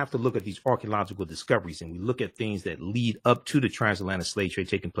 And we have to look at these archaeological discoveries, and we look at things that lead up to the transatlantic slave trade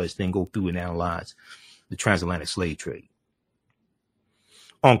taking place, then go through and analyze the transatlantic slave trade.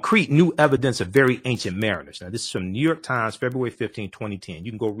 On Crete, new evidence of very ancient mariners. Now, this is from New York Times, February 15, 2010.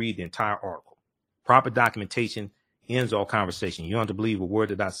 You can go read the entire article. Proper documentation ends all conversation. You don't have to believe a word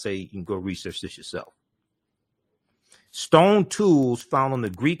that I say. You can go research this yourself. Stone tools found on the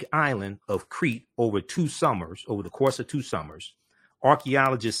Greek island of Crete over the course of 2 summers,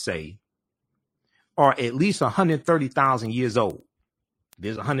 archaeologists say, are at least 130,000 years old.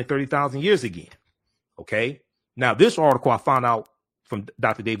 There's 130,000 years again. Okay. Now, this article I found out from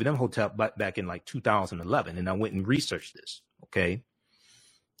Dr. David Imhotep back in like 2011, and I went and researched this. Okay.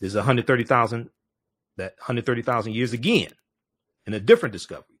 There's 130,000 years again in a different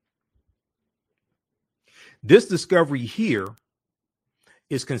discovery. This discovery here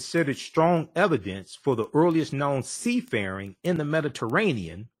is considered strong evidence for the earliest known seafaring in the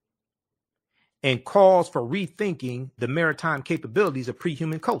Mediterranean and calls for rethinking the maritime capabilities of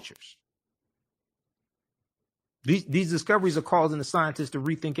pre-human cultures. These discoveries are causing the scientists to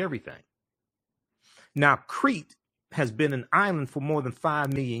rethink everything. Now, Crete has been an island for more than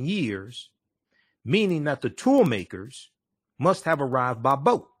 5 million years, meaning that the tool makers must have arrived by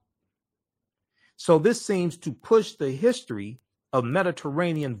boat. So this seems to push the history of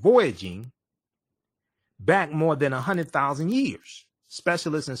Mediterranean voyaging back more than 100,000 years,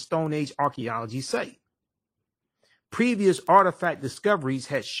 specialists in Stone Age archaeology say. Previous artifact discoveries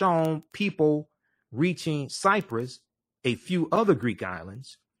had shown people reaching Cyprus, a few other Greek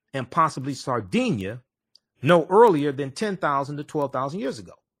islands, and possibly Sardinia no earlier than 10,000 to 12,000 years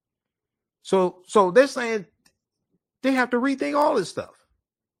ago. So they're saying they have to rethink all this stuff.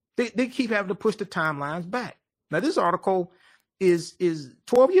 They keep having to push the timelines back. Now, this article is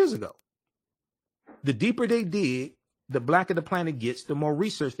 12 years ago. The deeper they dig, the blacker the planet gets, the more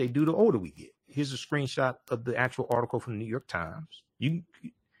research they do, the older we get. Here's a screenshot of the actual article from the New York Times.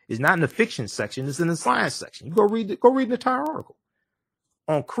 It's not in the fiction section, it's in the science section. You go read the entire article.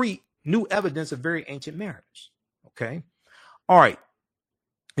 On Crete, new evidence of very ancient mariners. Okay. All right.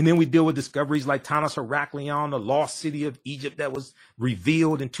 And then we deal with discoveries like Tanis Heraklion, the lost city of Egypt that was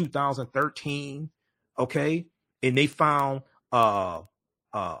revealed in 2013. Okay. And they found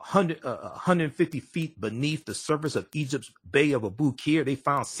 150 feet beneath the surface of Egypt's Bay of Abu Qir. They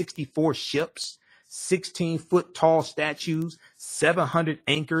found 64 ships, 16-foot tall statues, 700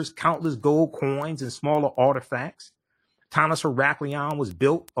 anchors, countless gold coins, and smaller artifacts. Tanis Heraklion was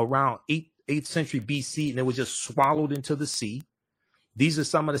built around 8th century BC, and it was just swallowed into the sea. These are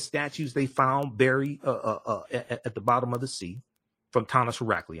some of the statues they found buried at the bottom of the sea from Tanis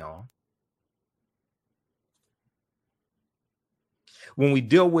Heraklion. When we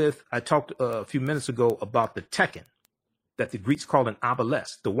deal with, I talked a few minutes ago about the Tekken that the Greeks called an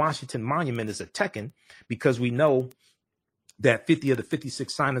obelisk. The Washington Monument is a Tekken because we know that 50 of the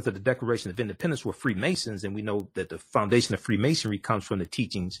 56 signers of the Declaration of Independence were Freemasons, and we know that the foundation of Freemasonry comes from the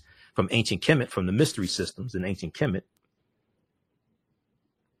teachings from ancient Kemet, from the mystery systems in ancient Kemet.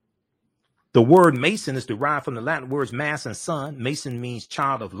 The word Mason is derived from the Latin words mass and sun. Mason means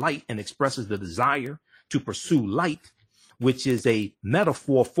child of light and expresses the desire to pursue light, which is a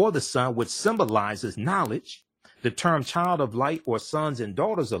metaphor for the sun, which symbolizes knowledge. The term child of light or sons and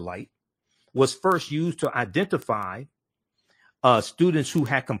daughters of light was first used to identify students who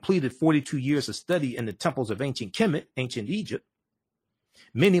had completed 42 years of study in the temples of ancient Kemet, ancient Egypt.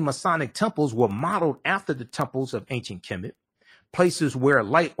 Many Masonic temples were modeled after the temples of ancient Kemet, places where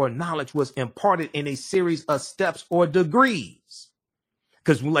light or knowledge was imparted in a series of steps or degrees.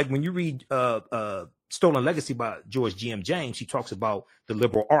 Because like when you read Stolen Legacy by George G.M. James, he talks about the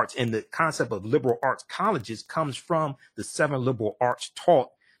liberal arts, and the concept of liberal arts colleges comes from the 7 liberal arts taught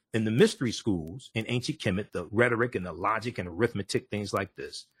in the mystery schools in ancient Kemet, the rhetoric and the logic and arithmetic, things like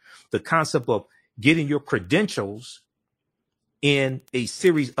this. The concept of getting your credentials in a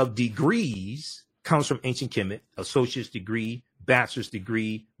series of degrees comes from ancient Kemet: associate's degree, bachelor's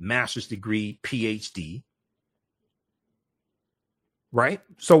degree, master's degree, PhD. Right?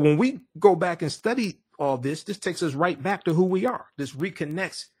 So when we go back and study all this, this takes us right back to who we are. This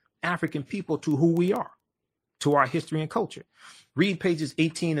reconnects African people to who we are, to our history and culture. Read pages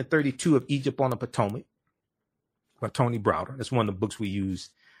 18 and 32 of Egypt on the Potomac by Tony Browder. That's one of the books we use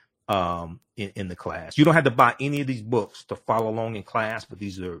in the class. You don't have to buy any of these books to follow along in class, but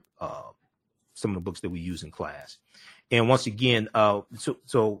these are some of the books that we use in class. And once again,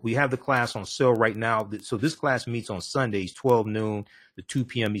 so we have the class on sale right now. So this class meets on Sundays, 12 noon to 2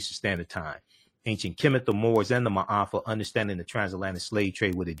 p.m. Eastern Standard Time. Ancient Kemet, the Moors, and the Ma'afa, understanding the transatlantic slave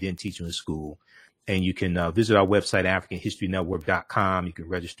trade, what they didn't teach you in school. And you can visit our website, AfricanHistoryNetwork.com. You can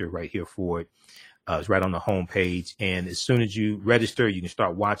register right here for it. It's right on the homepage. And as soon as you register, you can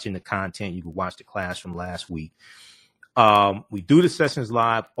start watching the content. You can watch the class from last week. We do the sessions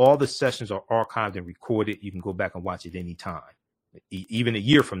live. All the sessions are archived and recorded. You can go back and watch it anytime. Even a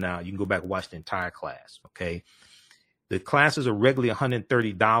year from now, you can go back and watch the entire class. Okay. The classes are regularly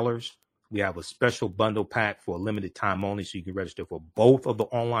 $130. We have a special bundle pack for a limited time only, so you can register for both of the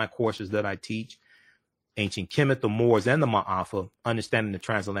online courses that I teach. Ancient Kemet, the Moors, and the Ma'afa, Understanding the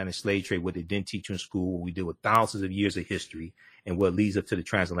Transatlantic Slave Trade, what they didn't teach you in school, where we deal with thousands of years of history and what leads up to the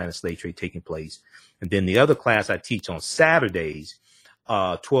transatlantic slave trade taking place. And then the other class I teach on Saturdays,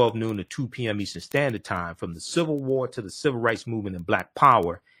 12 noon to 2 p.m. Eastern Standard Time, from the Civil War to the Civil Rights Movement and Black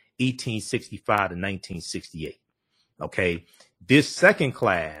Power, 1865 to 1968. Okay. This second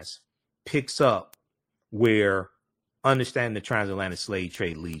class picks up where Understanding the Transatlantic Slave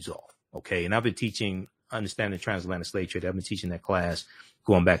Trade leaves off. Okay. And I've been teaching Understanding the Transatlantic Slave Trade. I've been teaching that class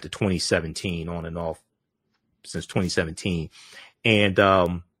going back to 2017, on and off since 2017.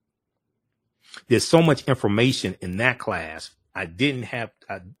 And there's so much information in that class. I didn't have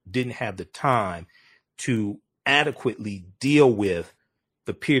the time to adequately deal with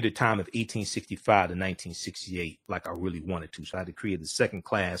the period of time of 1865 to 1968 like I really wanted to. So I had to create the second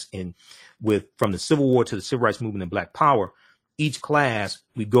class from the Civil War to the Civil Rights Movement and Black Power. Each class,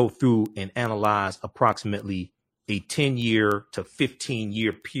 we go through and analyze approximately a 10-year to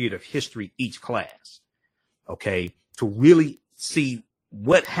 15-year period of history each class, okay, to really see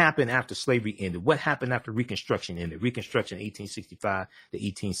what happened after slavery ended, what happened after Reconstruction ended, Reconstruction 1865 to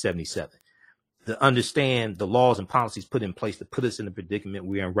 1877, to understand the laws and policies put in place to put us in the predicament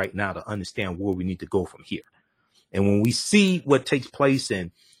we're in right now, to understand where we need to go from here. And when we see what takes place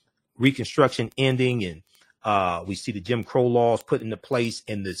in Reconstruction ending, and we see the Jim Crow laws put into place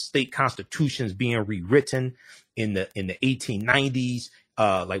and the state constitutions being rewritten in the 1890s,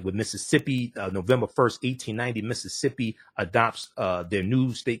 like with Mississippi, November 1st, 1890, Mississippi adopts their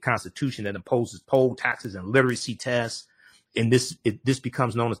new state constitution that imposes poll taxes and literacy tests. And this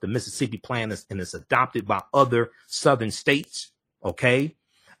becomes known as the Mississippi Plan, and it's adopted by other southern states. Okay.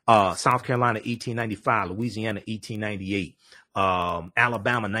 South Carolina, 1895, Louisiana, 1898,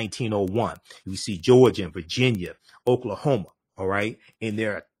 Alabama, 1901. We see Georgia and Virginia, Oklahoma. All right. And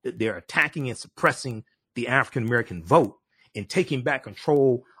they're attacking and suppressing the African-American vote and taking back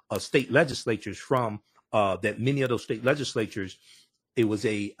control of state legislatures from that many of those state legislatures. It was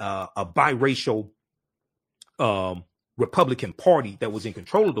a biracial Republican Party that was in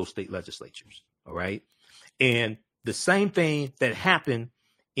control of those state legislatures. All right. And the same thing that happened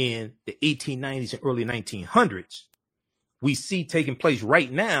in the 1890s and early 1900s, we see taking place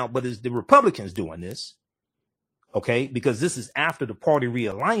right now, but it's the Republicans doing this. Okay. Because this is after the party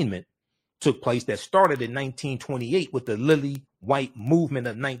realignment took place that started in 1928 with the Lily White movement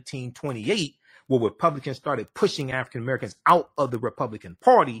of 1928, where Republicans started pushing African Americans out of the Republican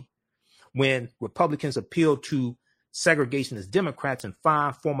Party when Republicans appealed to segregationist Democrats in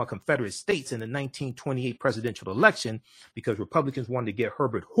 5 former Confederate states in the 1928 presidential election, because Republicans wanted to get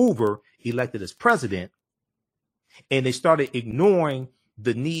Herbert Hoover elected as president. And they started ignoring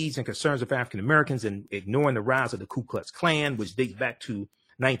the needs and concerns of African Americans and ignoring the rise of the Ku Klux Klan, which dates back to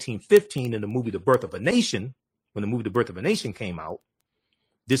 1915 in the movie The Birth of a Nation. When the movie The Birth of a Nation came out,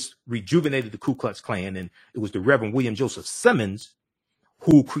 this rejuvenated the Ku Klux Klan, and it was the Reverend William Joseph Simmons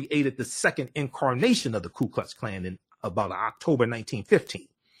who created the second incarnation of the Ku Klux Klan in about October 1915.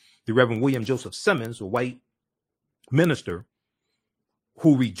 The Reverend William Joseph Simmons, a white minister,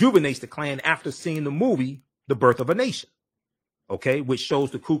 who rejuvenates the Klan after seeing the movie The Birth of a Nation, okay, which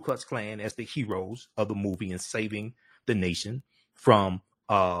shows the Ku Klux Klan as the heroes of the movie and saving the nation from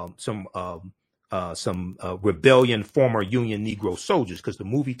some rebellion, former Union Negro soldiers, because the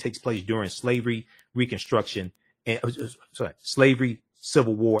movie takes place during slavery, Reconstruction, and slavery,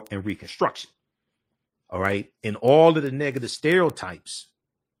 Civil War, and Reconstruction. All right. And all of the negative stereotypes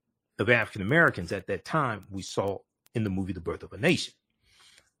of African Americans at that time we saw in the movie The Birth of a Nation.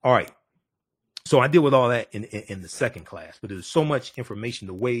 All right. So I deal with all that in the second class, but there's so much information,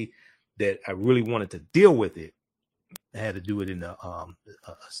 the way that I really wanted to deal with it, I had to do it in the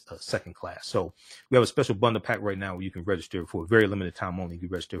second class. So we have a special bundle pack right now where you can register for a very limited time only. You can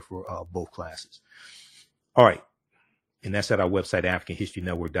register for both classes. All right. And that's at our website,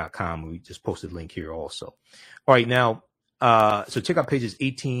 AfricanHistoryNetwork.com. We just posted a link here also. All right. Now, so check out pages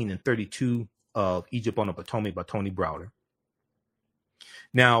 18 and 32 of Egypt on the Potomac by Tony Browder.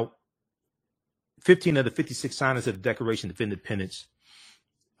 Now, 15 of the 56 signers of the Declaration of Independence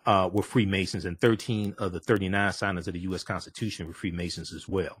were Freemasons, and 13 of the 39 signers of the U.S. Constitution were Freemasons as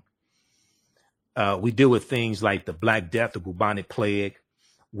well. We deal with things like the Black Death, the bubonic plague,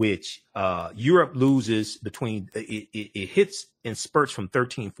 which Europe loses between, it hits in spurts from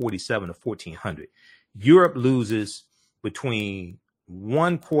 1347 to 1400. Europe loses between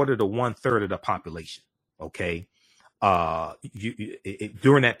 1/4 to 1/3 of the population. Okay.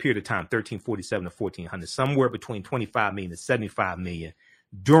 During that period of time, 1347 to 1400, somewhere between 25 million and 75 million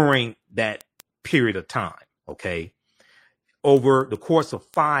during that period of time. Okay. Over the course of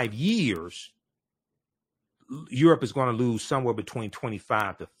 5 years, Europe is going to lose somewhere between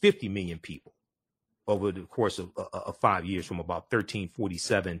 25 to 50 million people over the course of 5 years, from about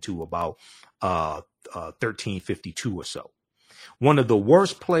 1347 to about 1352 or so. One of the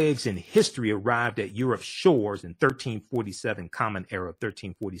worst plagues in history arrived at Europe's shores in 1347, Common Era of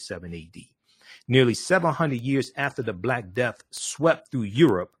 1347 AD. Nearly 700 years after the Black Death swept through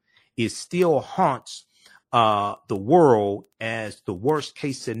Europe, it still haunts the world as the worst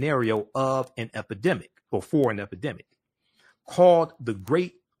case scenario of an epidemic, or for an epidemic. Called the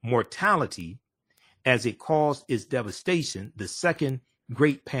Great Mortality, as it caused its devastation, the second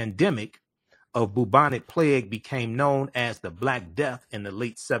great pandemic of bubonic plague became known as the Black Death in the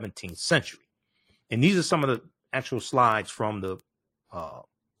late 17th century. And these are some of the actual slides from the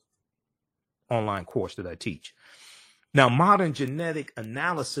online course that I teach. Now, modern genetic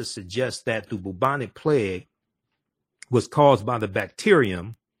analysis suggests that the bubonic plague was caused by the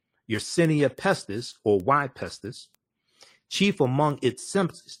bacterium Yersinia pestis, or Y. pestis. Chief among its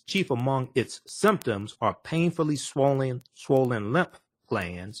symptoms are painfully swollen lymph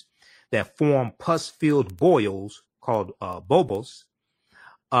glands that form pus-filled boils called bobos.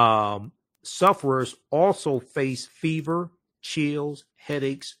 Sufferers also face fever, chills,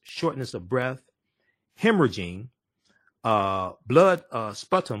 headaches, shortness of breath, hemorrhaging, blood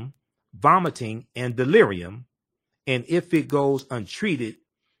sputum, vomiting, and delirium. And if it goes untreated,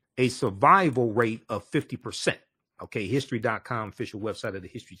 a survival rate of 50%. Okay, history.com, official website of the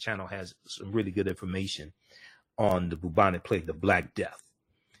History Channel, has some really good information on the bubonic plague, the Black Death.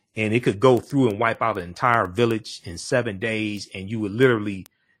 And it could go through and wipe out an entire village in 7 days, and you would literally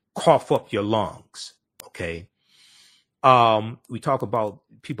cough up your lungs. Okay. We talk about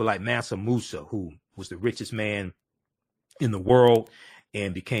people like Mansa Musa, who was the richest man in the world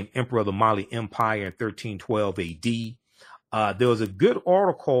and became emperor of the Mali Empire in 1312 AD. There was a good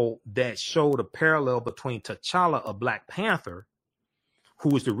article that showed a parallel between T'Challa of Black Panther, who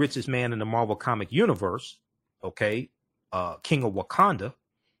was the richest man in the Marvel comic universe, okay, King of Wakanda,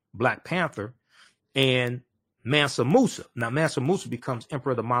 Black Panther, and Mansa Musa. Now, Mansa Musa becomes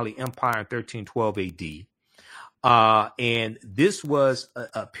emperor of the Mali Empire in 1312 AD. And this was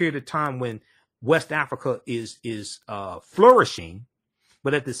a period of time when West Africa is flourishing,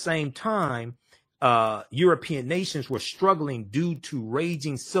 but at the same time, European nations were struggling due to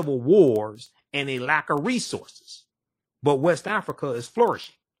raging civil wars and a lack of resources. But West Africa is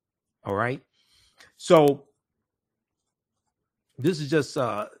flourishing. All right. So this is just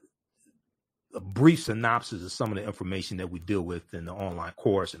a brief synopsis of some of the information that we deal with in the online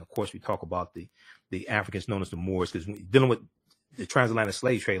course. And of course, we talk about the Africans known as the Moors, because dealing with the transatlantic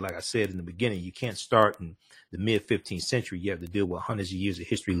slave trade, like I said in the beginning, you can't start in the mid 15th century. You have to deal with hundreds of years of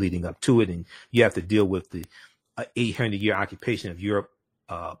history leading up to it. And you have to deal with the 800-year occupation of Europe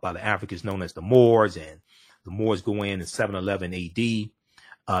by the Africans known as the Moors. And the Moors go in 711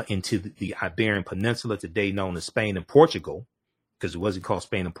 AD into the Iberian Peninsula, today known as Spain and Portugal, because it wasn't called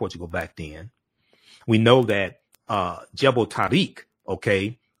Spain and Portugal back then. We know that Jebel Tariq,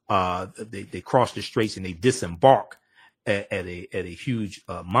 okay, they cross the straits and they disembark at a huge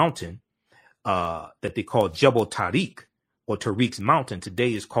mountain that they call Jebel Tariq, or Tariq's mountain.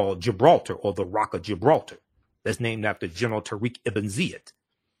 Today is called Gibraltar, or the Rock of Gibraltar. That's named after General Tariq ibn Ziyad.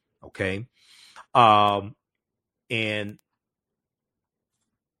 Okay. And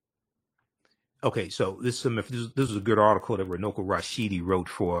okay, so this is a good article that Renoko Rashidi wrote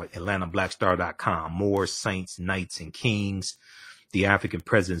for AtlantaBlackStar.com. Moors, Saints, Knights, and Kings, the African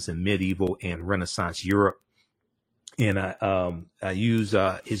Presence in Medieval and Renaissance Europe. And I use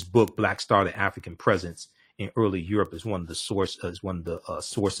his book Black Star: The African Presence in Early Europe as one of the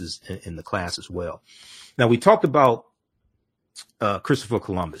sources in the class as well. Now, we talked about Cristoforo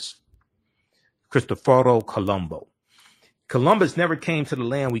Colombo. Columbus never came to the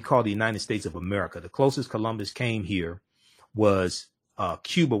land we call the United States of America. The closest Columbus came here was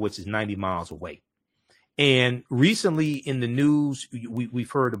Cuba, which is 90 miles away. And recently in the news,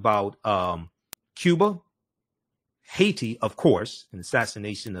 we've heard about Cuba, Haiti, of course, an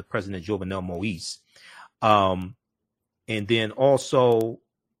assassination of President Jovenel Moise, and then also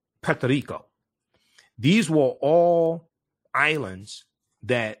Puerto Rico. These were all islands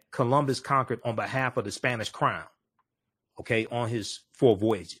that Columbus conquered on behalf of the Spanish crown, okay, on his 4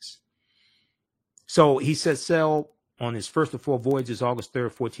 voyages. So he set sail on his first of 4 voyages, August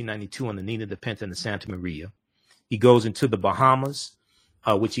 3rd, 1492, on the Nina, the Pinta, and the Santa Maria. He goes into the Bahamas,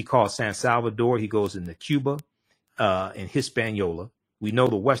 which he calls San Salvador. He goes into Cuba and Hispaniola. We know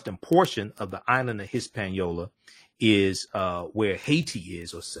the western portion of the island of Hispaniola is where Haiti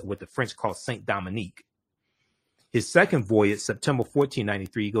is, or what the French call Saint Dominique. His second voyage, September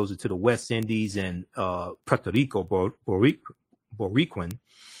 1493, he goes into the West Indies and Puerto Rico, Boricuan,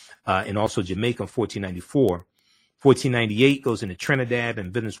 and also Jamaica in 1494. 1498 goes into Trinidad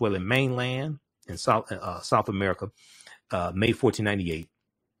and Venezuelan mainland in South America, May 1498.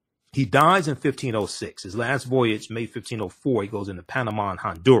 He dies in 1506. His last voyage, May 1504, he goes into Panama and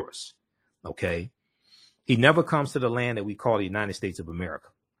Honduras. Okay. He never comes to the land that we call the United States of America.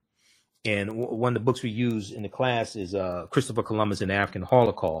 And one of the books we use in the class is Christopher Columbus and the African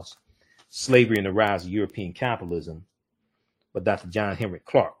Holocaust, Slavery and the Rise of European Capitalism by Dr. John Henry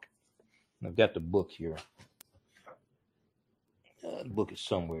Clark. And I've got the book here. The book is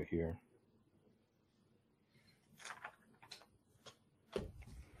somewhere here.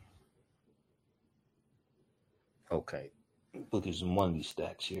 Okay. The book is in one of these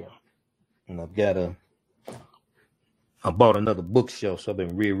stacks here. And I bought another bookshelf, so I've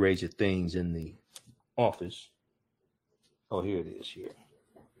been rearranging things in the office. Oh, here it is here.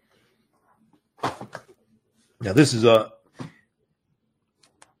 Now this is now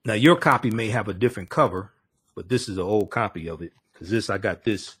your copy may have a different cover, but this is an old copy of it, because I got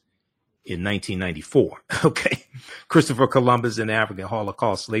this in 1994. Okay. Christopher Columbus and the African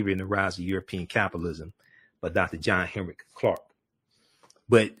Holocaust, Slavery and the Rise of European Capitalism by Dr. John Henry Clark.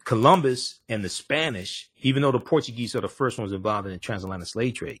 But Columbus and the Spanish, even though the Portuguese are the first ones involved in the transatlantic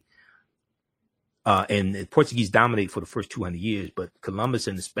slave trade, and the Portuguese dominate for the first 200 years, but Columbus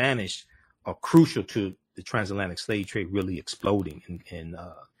and the Spanish are crucial to the transatlantic slave trade really exploding in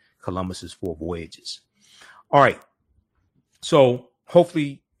Columbus's 4 voyages. All right. So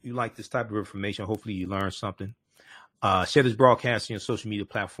hopefully you like this type of information. Hopefully you learned something. Share this broadcast on your social media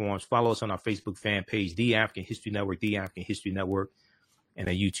platforms. Follow us on our Facebook fan page, The African History Network, The African History Network, and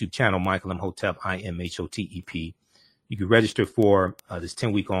our YouTube channel, Michael Imhotep, IMHOTEP. You can register for this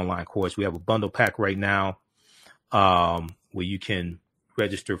 10-week online course. We have a bundle pack right now where you can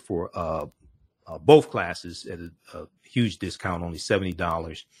register for both classes at a huge discount, only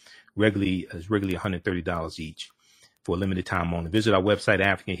 $70. Regularly $130 each for a limited time only. Visit our website,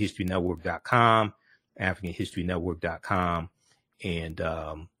 AfricanHistoryNetwork.com, AfricanHistoryNetwork.com, and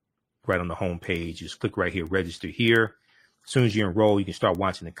right on the home page, just click right here, register here. As soon as you enroll, you can start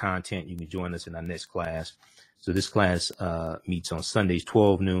watching the content. You can join us in our next class. So this class meets on Sundays,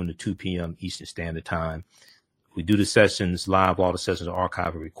 12 noon to 2 p.m. Eastern Standard Time. We do the sessions live. All the sessions are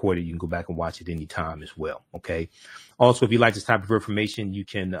archived and recorded. You can go back and watch it anytime as well. Okay. Also, if you like this type of information, you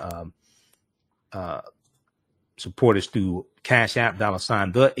can support us through Cash App,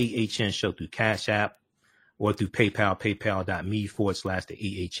 $ the AHN Show through Cash App, or through PayPal,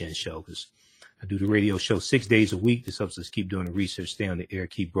 paypal.me/the AHN Show. Because I do the radio show 6 days a week. This helps us keep doing the research, stay on the air,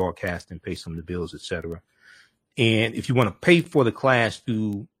 keep broadcasting, pay some of the bills, etc. And if you want to pay for the class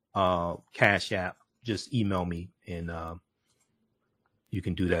through Cash App, just email me, and you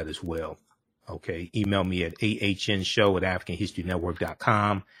can do that as well. Okay. Email me at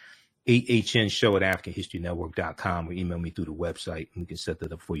ahnshow@africanhistorynetwork.com, ahnshow@africanhistorynetwork.com, or email me through the website, and we can set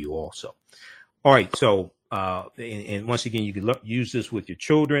that up for you also. All right. So, and once again, you can use this with your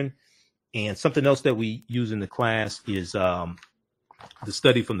children. And something else that we use in the class is the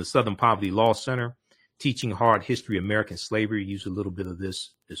study from the Southern Poverty Law Center, Teaching Hard History American Slavery. Use a little bit of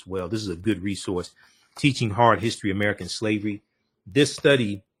this as well. This is a good resource. Teaching Hard History American Slavery. This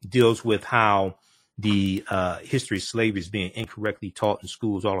study deals with how the history of slavery is being incorrectly taught in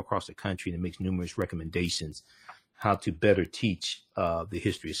schools all across the country, and it makes numerous recommendations how to better teach the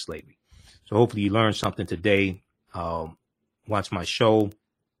history of slavery. So hopefully you learned something today. Watch my show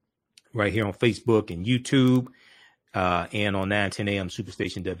right here on Facebook and YouTube, and on 9:10 a.m.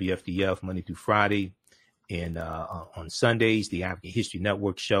 Superstation WFDF Monday through Friday, and on Sundays the African History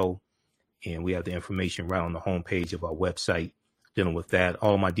Network show. And we have the information right on the homepage of our website dealing with that.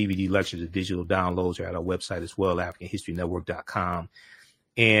 All of my DVD lectures and digital downloads are at our website as well, AfricanHistoryNetwork.com.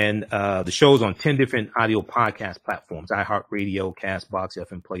 And the show's on 10 different audio podcast platforms: iHeartRadio, Castbox,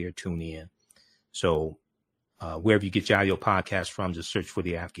 FM Player, TuneIn. So wherever you get your audio podcast from, just search for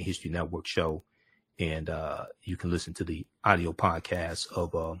the African History Network show, and you can listen to the audio podcasts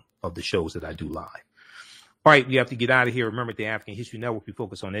of the shows that I do live. All right, we have to get out of here. Remember, at the African History Network, we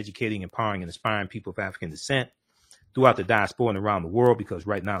focus on educating, empowering, and inspiring people of African descent throughout the diaspora and around the world, because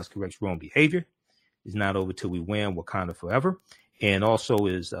right now it's correct wrong behavior. It's not over till we win. Wakanda forever. And also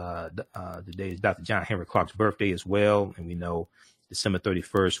is the day is Dr. John Henry Clark's birthday as well. And we know December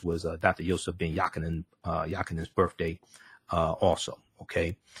 31st was Dr. Yosef Ben Yakinen's birthday also.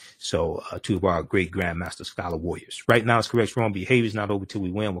 Okay, so two of our great Grandmaster Scholar Warriors. Right now, it's correct. Wrong behavior is not over till we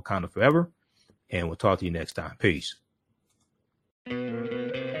win. Wakanda forever. And we'll talk to you next time. Peace.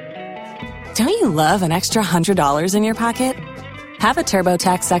 Don't you love an extra $100 in your pocket? Have a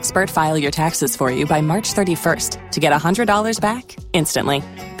TurboTax expert file your taxes for you by March 31st to get $100 back instantly.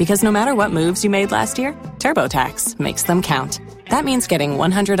 Because no matter what moves you made last year, TurboTax makes them count. That means getting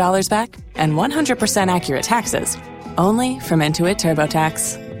 $100 back and 100% accurate taxes only from Intuit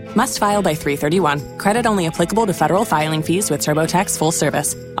TurboTax. Must file by 3/31. Credit only applicable to federal filing fees with TurboTax full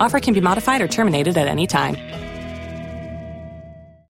service. Offer can be modified or terminated at any time.